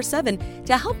 24/7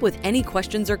 to help with any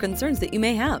questions or concerns that you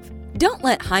may have. Don't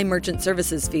let high merchant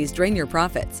services fees drain your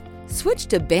profits. Switch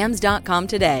to BAMS.com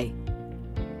today.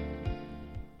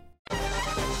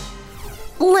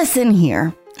 Listen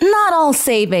here. Not all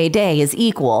Say-Bay Day is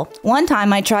equal. One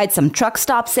time I tried some truck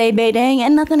stop Say-Bay Day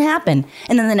and nothing happened.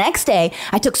 And then the next day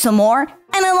I took some more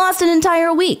and I lost an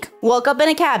entire week. Woke up in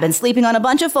a cabin sleeping on a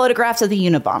bunch of photographs of the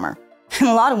Unabomber. In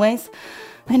a lot of ways,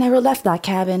 I never left that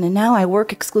cabin and now I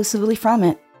work exclusively from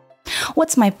it.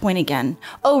 What's my point again?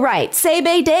 Oh, right.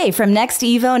 Say-Bay Day from Next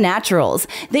Evo Naturals.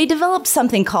 They developed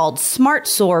something called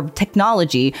SmartSorb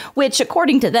technology, which,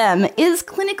 according to them, is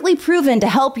clinically proven to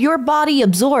help your body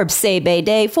absorb Say-Bay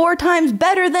Day 4 times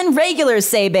better than regular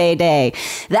Say-Bay Day.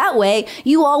 That way,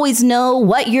 you always know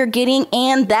what you're getting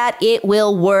and that it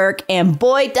will work. And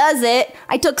boy, does it.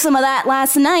 I took some of that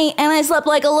last night and I slept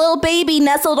like a little baby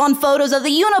nestled on photos of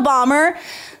the Unabomber.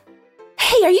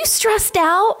 Hey, are you stressed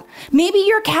out? Maybe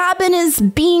your cabin is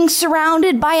being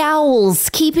surrounded by owls,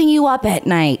 keeping you up at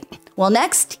night. Well,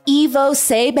 Next Evo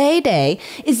Say-Bay Day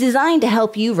is designed to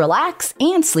help you relax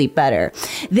and sleep better.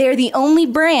 They're the only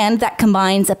brand that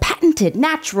combines a patented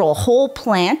natural whole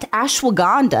plant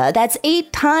ashwagandha that's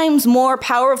 8 times more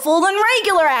powerful than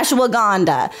regular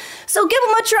ashwagandha. So give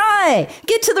them a try.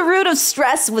 Get to the root of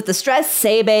stress with the Stress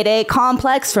Say-Bay Day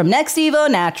complex from Next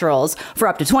Evo Naturals. For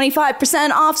up to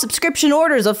 25% off subscription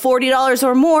orders of $40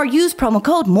 or more, use promo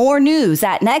code MORENEWS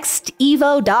at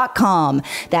nextevo.com.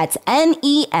 That's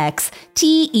NEXTEVO.com.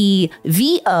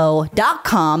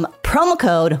 Promo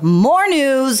code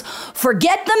MORENEWS.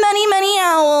 Forget the many, many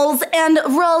owls and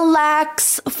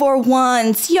relax for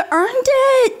once. You earned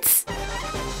it.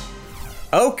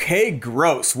 Okay,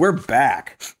 gross. We're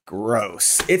back.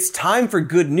 Gross. It's time for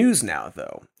good news now,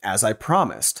 though, as I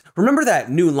promised. Remember that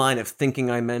new line of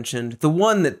thinking I mentioned? The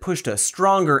one that pushed a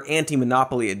stronger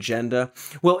anti-monopoly agenda?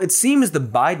 Well, it seems the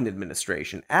Biden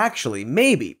administration actually,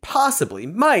 maybe, possibly,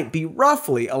 might be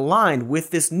roughly aligned with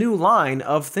this new line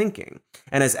of thinking,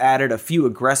 and has added a few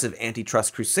aggressive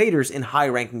antitrust crusaders in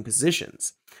high-ranking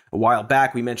positions. A while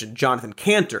back, we mentioned Jonathan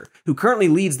Kanter, who currently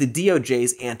leads the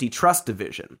DOJ's antitrust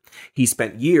division. He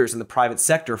spent years in the private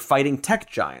sector fighting tech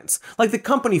giants, like the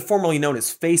company formerly known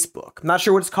as Facebook. Not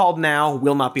sure what it's called now,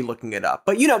 will not be looking it up.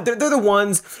 But you know, they're the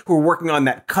ones who are working on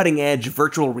that cutting-edge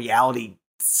virtual reality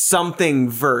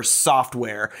something-verse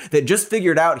software that just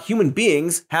figured out human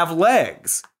beings have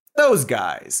legs. Those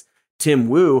guys. Tim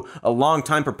Wu, a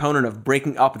longtime proponent of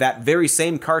breaking up that very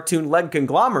same cartoon leg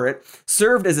conglomerate,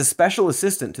 served as a special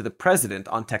assistant to the president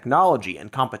on technology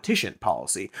and competition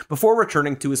policy before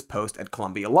returning to his post at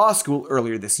Columbia Law School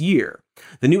earlier this year.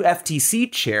 The new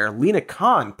FTC chair, Lina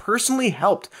Khan, personally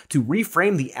helped to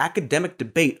reframe the academic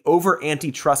debate over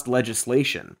antitrust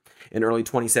legislation. In early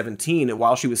 2017,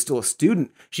 while she was still a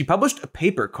student, she published a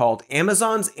paper called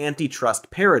Amazon's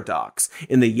Antitrust Paradox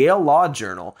in the Yale Law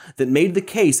Journal that made the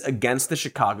case against the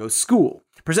Chicago school,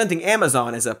 presenting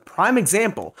Amazon as a prime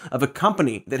example of a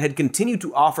company that had continued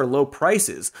to offer low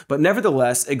prices, but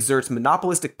nevertheless exerts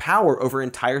monopolistic power over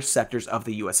entire sectors of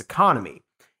the U.S. economy.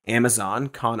 Amazon,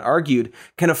 Khan argued,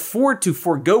 can afford to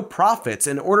forego profits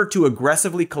in order to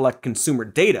aggressively collect consumer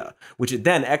data, which it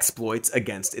then exploits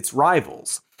against its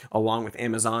rivals. Along with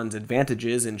Amazon's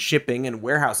advantages in shipping and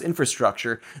warehouse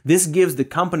infrastructure, this gives the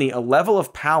company a level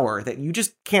of power that you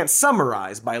just can't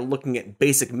summarize by looking at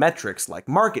basic metrics like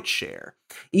market share.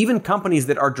 Even companies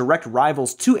that are direct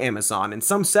rivals to Amazon in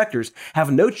some sectors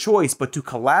have no choice but to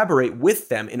collaborate with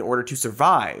them in order to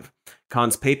survive.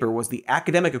 Khan's paper was the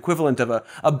academic equivalent of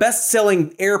a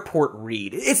best-selling airport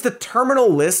read. It's the terminal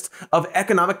list of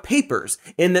economic papers,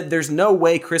 in that there's no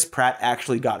way Chris Pratt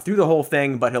actually got through the whole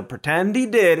thing, but he'll pretend he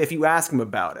did if you ask him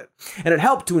about it. And it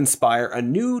helped to inspire a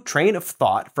new train of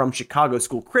thought from Chicago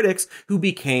school critics who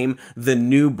became the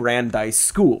new Brandeis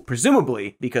School,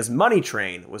 presumably because Money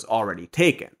Train was already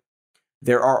taken.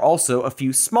 There are also a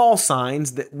few small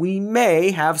signs that we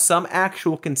may have some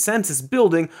actual consensus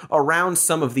building around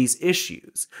some of these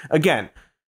issues. Again,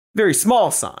 very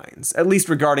small signs, at least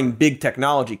regarding big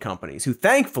technology companies, who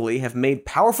thankfully have made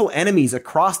powerful enemies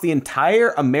across the entire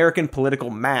American political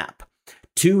map.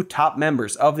 Two top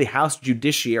members of the House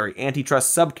Judiciary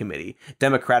Antitrust Subcommittee,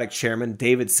 Democratic Chairman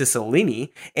David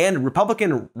Cicilline and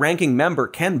Republican Ranking Member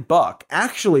Ken Buck,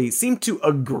 actually seem to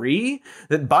agree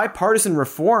that bipartisan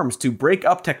reforms to break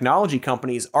up technology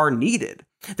companies are needed.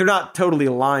 They're not totally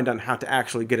aligned on how to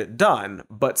actually get it done,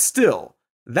 but still,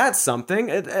 that's something.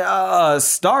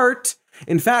 Start.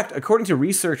 In fact, according to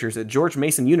researchers at George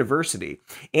Mason University,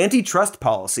 antitrust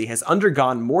policy has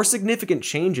undergone more significant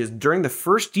changes during the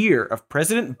first year of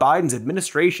President Biden's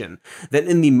administration than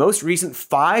in the most recent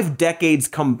 5 decades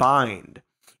combined.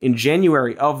 In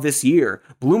January of this year,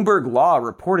 Bloomberg Law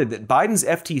reported that Biden's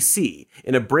FTC,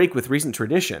 in a break with recent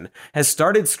tradition, has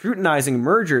started scrutinizing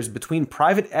mergers between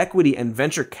private equity and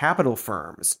venture capital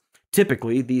firms.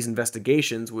 Typically, these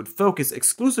investigations would focus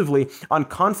exclusively on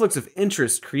conflicts of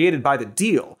interest created by the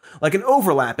deal, like an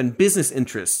overlap in business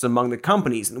interests among the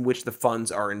companies in which the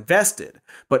funds are invested.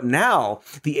 But now,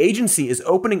 the agency is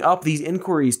opening up these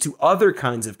inquiries to other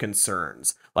kinds of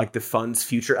concerns, like the fund's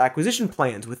future acquisition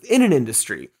plans within an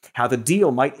industry, how the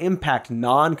deal might impact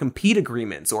non-compete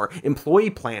agreements or employee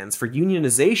plans for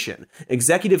unionization,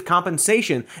 executive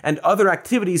compensation, and other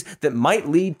activities that might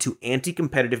lead to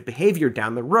anti-competitive behavior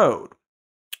down the road.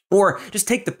 Or just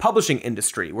take the publishing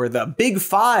industry, where the Big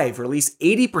Five release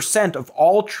 80% of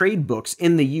all trade books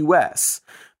in the US.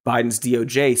 Biden's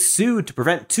DOJ sued to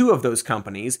prevent 2 of those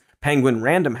companies, Penguin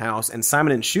Random House and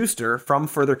Simon & Schuster, from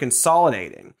further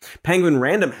consolidating. Penguin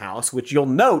Random House, which you'll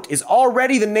note is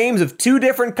already the names of 2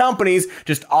 different companies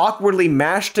just awkwardly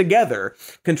mashed together,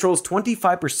 controls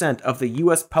 25% of the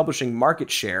US publishing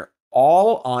market share,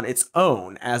 all on its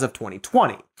own as of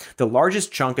 2020, the largest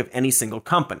chunk of any single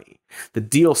company. The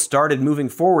deal started moving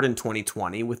forward in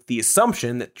 2020 with the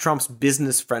assumption that Trump's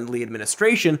business-friendly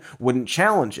administration wouldn't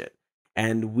challenge it.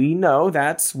 And we know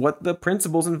that's what the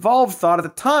principals involved thought at the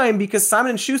time, because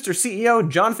Simon & Schuster CEO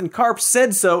Jonathan Karp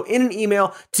said so in an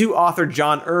email to author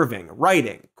John Irving,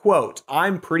 writing, quote,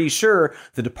 "I'm pretty sure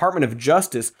the Department of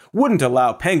Justice wouldn't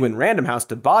allow Penguin Random House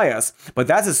to buy us, but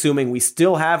that's assuming we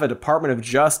still have a Department of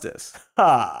Justice."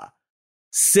 Ha!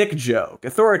 Sick joke.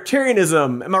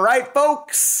 Authoritarianism. Am I right,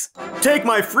 folks? Take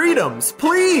my freedoms,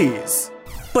 please!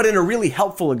 But in a really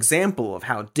helpful example of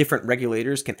how different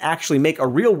regulators can actually make a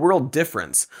real-world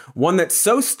difference, one that's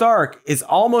so stark is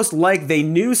almost like they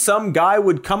knew some guy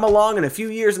would come along in a few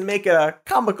years and make a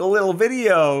comical little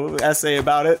video essay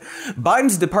about it,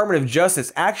 Biden's Department of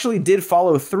Justice actually did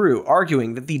follow through,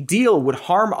 arguing that the deal would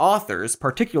harm authors,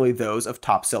 particularly those of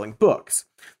top-selling books.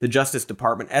 The Justice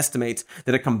Department estimates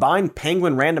that a combined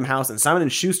Penguin Random House and Simon &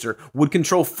 Schuster would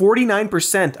control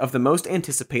 49% of the most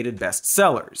anticipated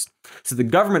bestsellers. So the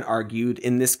government argued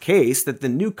in this case that the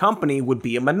new company would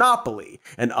be a monopoly,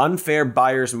 an unfair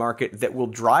buyer's market that will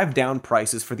drive down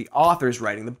prices for the authors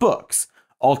writing the books.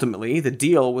 Ultimately, the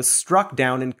deal was struck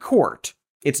down in court.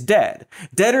 It's dead.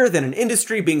 Deader than an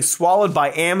industry being swallowed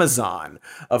by Amazon.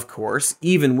 Of course,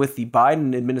 even with the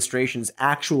Biden administration's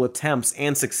actual attempts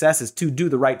and successes to do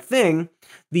the right thing,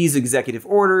 these executive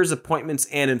orders, appointments,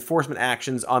 and enforcement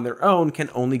actions on their own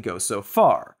can only go so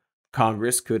far.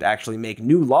 Congress could actually make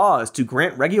new laws to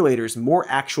grant regulators more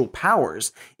actual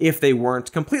powers if they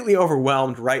weren't completely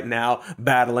overwhelmed right now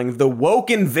battling the woke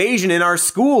invasion in our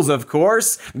schools, of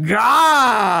course.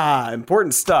 Gah!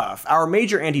 Important stuff. Our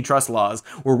major antitrust laws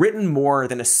were written more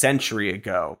than a century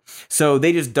ago, so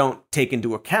they just don't take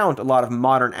into account a lot of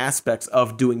modern aspects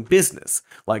of doing business,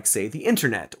 like, say, the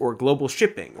internet or global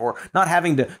shipping, or not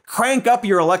having to crank up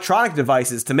your electronic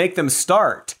devices to make them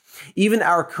start. Even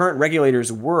our current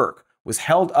regulators' work was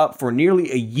held up for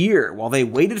nearly a year while they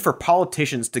waited for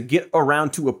politicians to get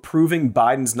around to approving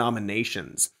Biden's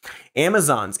nominations.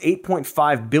 Amazon's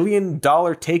 $8.5 billion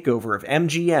takeover of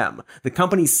MGM, the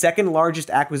company's second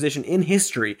largest acquisition in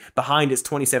history behind its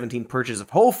 2017 purchase of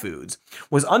Whole Foods,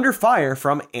 was under fire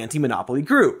from anti-monopoly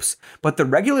groups. But the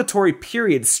regulatory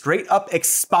period straight up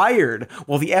expired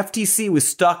while the FTC was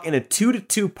stuck in a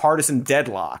 2-2 partisan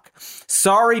deadlock.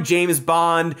 Sorry, James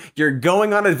Bond, you're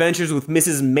going on adventures with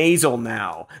Mrs. Maisel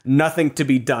now. Nothing to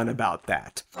be done about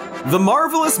that. The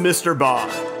Marvelous Mr.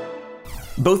 Bond.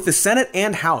 Both the Senate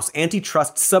and House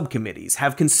antitrust subcommittees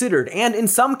have considered and, in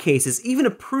some cases, even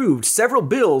approved several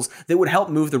bills that would help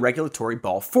move the regulatory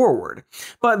ball forward.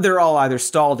 But they're all either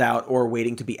stalled out or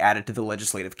waiting to be added to the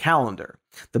legislative calendar.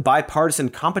 The Bipartisan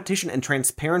Competition and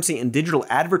Transparency in Digital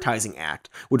Advertising Act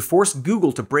would force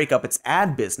Google to break up its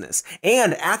ad business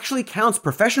and actually counts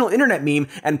professional internet meme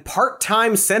and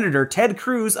part-time Senator Ted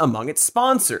Cruz among its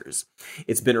sponsors.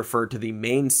 It's been referred to the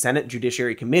main Senate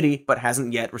Judiciary Committee, but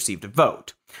hasn't yet received a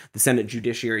vote. The Senate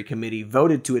Judiciary Committee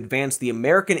voted to advance the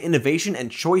American Innovation and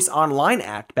Choice Online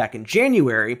Act back in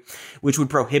January, which would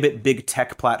prohibit big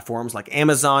tech platforms like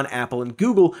Amazon, Apple, and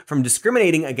Google from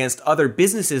discriminating against other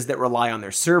businesses that rely on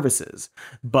their services.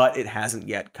 But it hasn't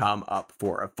yet come up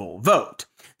for a full vote.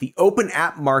 The Open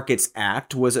App Markets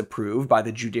Act was approved by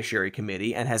the Judiciary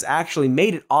Committee and has actually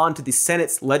made it onto the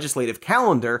Senate's legislative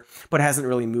calendar, but hasn't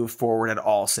really moved forward at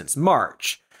all since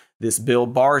March. This bill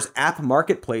bars app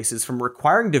marketplaces from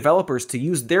requiring developers to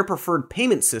use their preferred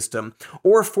payment system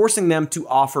or forcing them to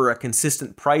offer a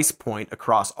consistent price point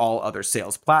across all other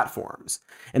sales platforms.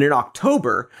 And in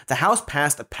October, the House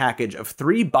passed a package of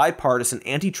 3 bipartisan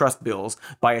antitrust bills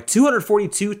by a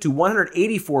 242 to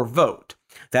 184 vote.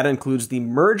 That includes the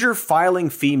Merger Filing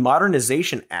Fee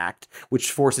Modernization Act,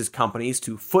 which forces companies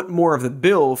to foot more of the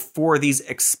bill for these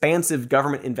expansive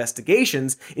government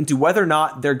investigations into whether or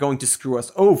not they're going to screw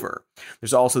us over.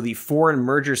 There's also the Foreign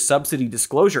Merger Subsidy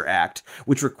Disclosure Act,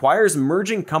 which requires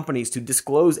merging companies to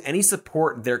disclose any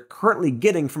support they're currently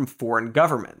getting from foreign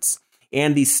governments.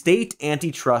 And the State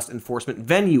Antitrust Enforcement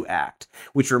Venue Act,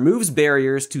 which removes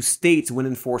barriers to states when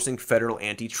enforcing federal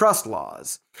antitrust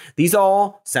laws. These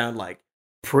all sound like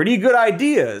pretty good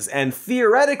ideas, and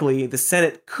theoretically, the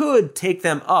Senate could take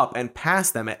them up and pass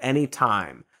them at any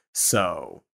time.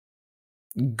 So,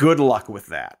 good luck with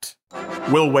that.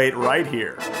 We'll wait right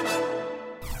here.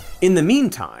 In the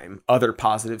meantime, other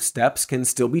positive steps can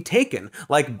still be taken,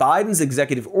 like Biden's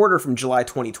executive order from July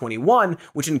 2021,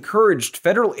 which encouraged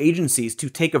federal agencies to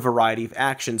take a variety of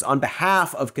actions on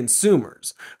behalf of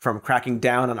consumers, from cracking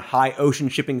down on high ocean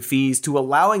shipping fees to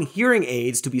allowing hearing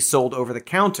aids to be sold over the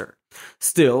counter.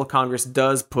 Still, Congress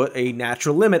does put a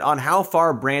natural limit on how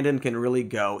far Brandon can really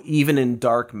go, even in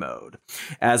dark mode.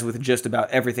 As with just about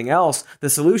everything else, the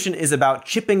solution is about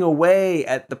chipping away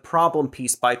at the problem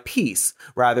piece by piece,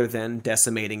 rather than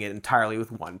decimating it entirely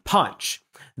with one punch.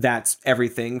 That's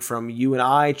everything from you and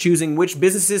I choosing which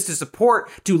businesses to support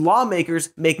to lawmakers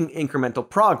making incremental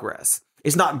progress.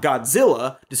 It's not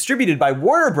Godzilla, distributed by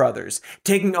Warner Brothers,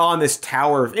 taking on this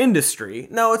tower of industry.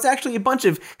 No, it's actually a bunch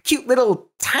of cute little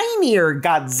tinier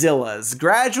Godzillas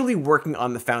gradually working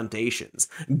on the foundations,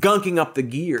 gunking up the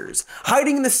gears,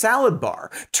 hiding in the salad bar,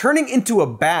 turning into a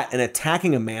bat and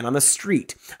attacking a man on the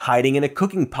street, hiding in a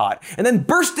cooking pot, and then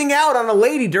bursting out on a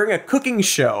lady during a cooking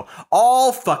show,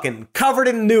 all fucking covered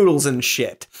in noodles and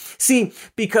shit. See,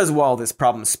 because while this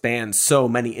problem spans so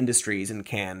many industries and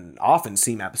can often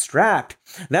seem abstract,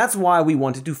 that's why we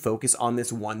wanted to focus on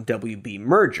this one WB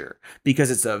merger, because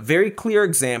it's a very clear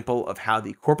example of how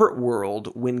the corporate world,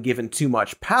 when given too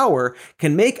much power,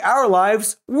 can make our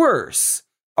lives worse.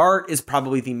 Art is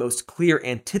probably the most clear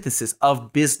antithesis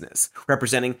of business,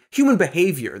 representing human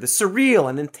behavior, the surreal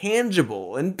and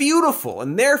intangible and beautiful,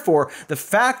 and therefore the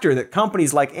factor that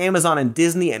companies like Amazon and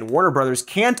Disney and Warner Brothers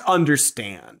can't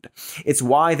understand. It's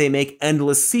why they make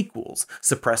endless sequels,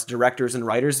 suppress directors' and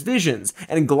writers' visions,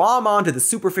 and glom onto the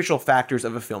superficial factors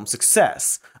of a film's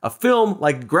success. A film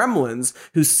like Gremlins,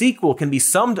 whose sequel can be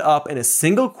summed up in a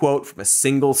single quote from a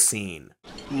single scene.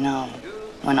 You know,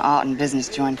 when art and business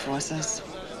join forces,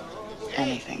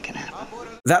 anything can happen.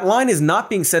 That line is not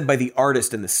being said by the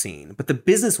artist in the scene, but the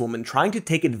businesswoman trying to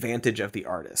take advantage of the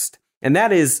artist. And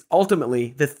that is,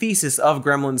 ultimately, the thesis of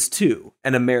Gremlins 2,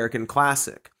 an American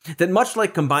classic. That much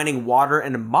like combining water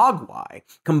and mogwai,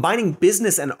 combining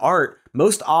business and art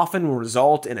most often will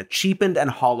result in a cheapened and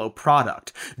hollow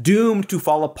product, doomed to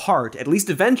fall apart, at least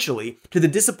eventually, to the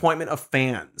disappointment of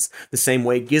fans. The same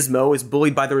way Gizmo is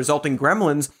bullied by the resulting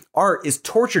Gremlins, art is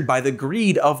tortured by the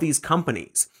greed of these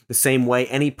companies. The same way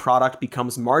any product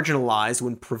becomes marginalized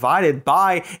when provided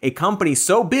by a company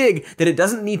so big that it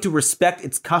doesn't need to respect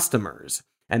its customers.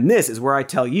 And this is where I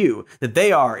tell you that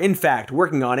they are, in fact,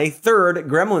 working on a third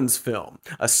Gremlins film,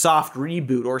 a soft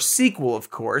reboot or sequel, of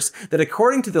course, that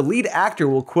according to the lead actor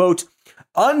will, quote,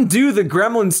 undo the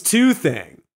Gremlins 2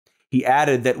 thing. He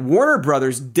added that Warner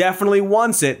Brothers definitely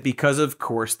wants it because of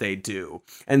course they do.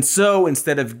 And so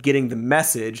instead of getting the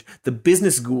message, the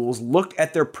business ghouls looked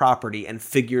at their property and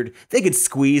figured they could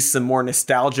squeeze some more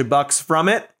nostalgia bucks from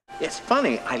it. It's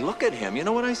funny, I look at him, you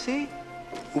know what I see?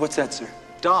 What's that, sir?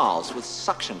 Dolls with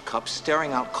suction cups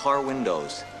staring out car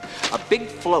windows. A big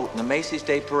float in the Macy's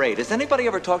Day Parade. Has anybody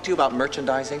ever talked to you about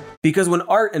merchandising? Because when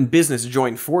art and business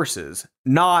join forces,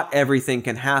 not everything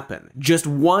can happen. Just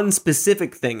one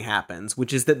specific thing happens,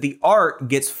 which is that the art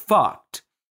gets fucked.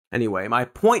 Anyway, my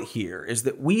point here is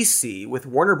that we see, with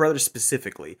Warner Brothers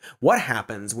specifically, what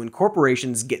happens when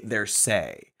corporations get their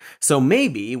say. So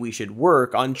maybe we should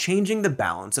work on changing the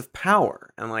balance of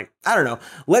power. And I don't know,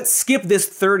 let's skip this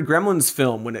third Gremlins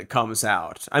film when it comes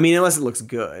out. I mean, unless it looks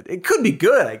good. It could be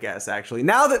good, I guess, actually.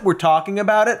 Now that we're talking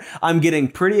about it, I'm getting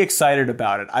pretty excited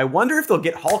about it. I wonder if they'll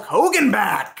get Hulk Hogan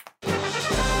back!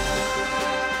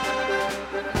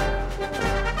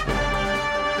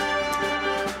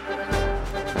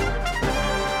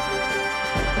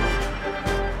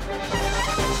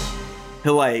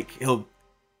 He'll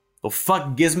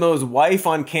fuck Gizmo's wife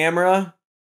on camera,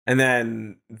 and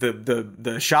then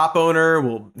the shop owner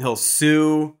he'll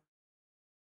sue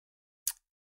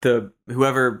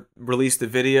whoever released the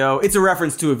video. It's a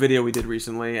reference to a video we did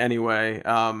recently. Anyway,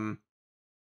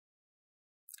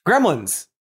 Gremlins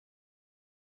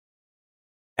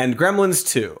and Gremlins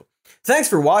 2. Thanks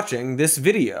for watching this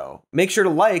video. Make sure to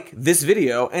like this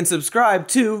video and subscribe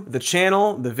to the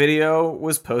channel the video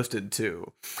was posted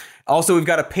to. Also, we've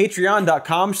got a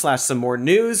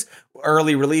patreon.com/somemorenews,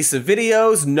 early release of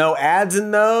videos, no ads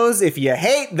in those if you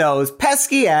hate those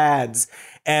pesky ads,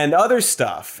 and other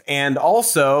stuff. And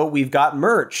also, we've got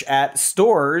merch at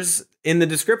stores in the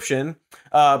description,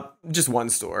 just one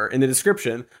store in the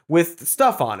description with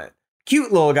stuff on it.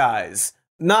 Cute little guys,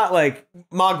 not like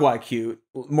Mogwai cute,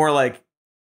 more like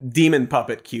demon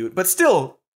puppet cute, but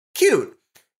still cute.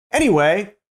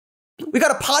 Anyway, we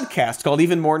got a podcast called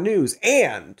Even More News,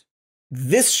 and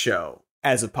this show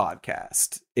as a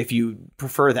podcast, if you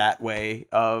prefer that way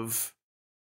of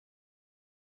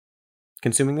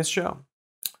consuming this show.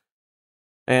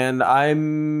 And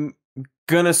I'm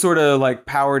gonna sort of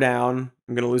power down.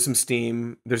 I'm gonna lose some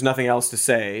steam. There's nothing else to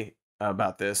say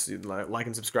about this. Like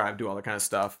and subscribe, do all that kind of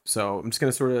stuff. So I'm just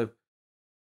gonna sort of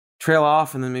trail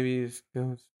off and then maybe just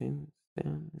go stand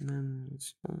and then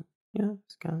it's kind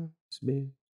of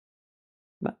be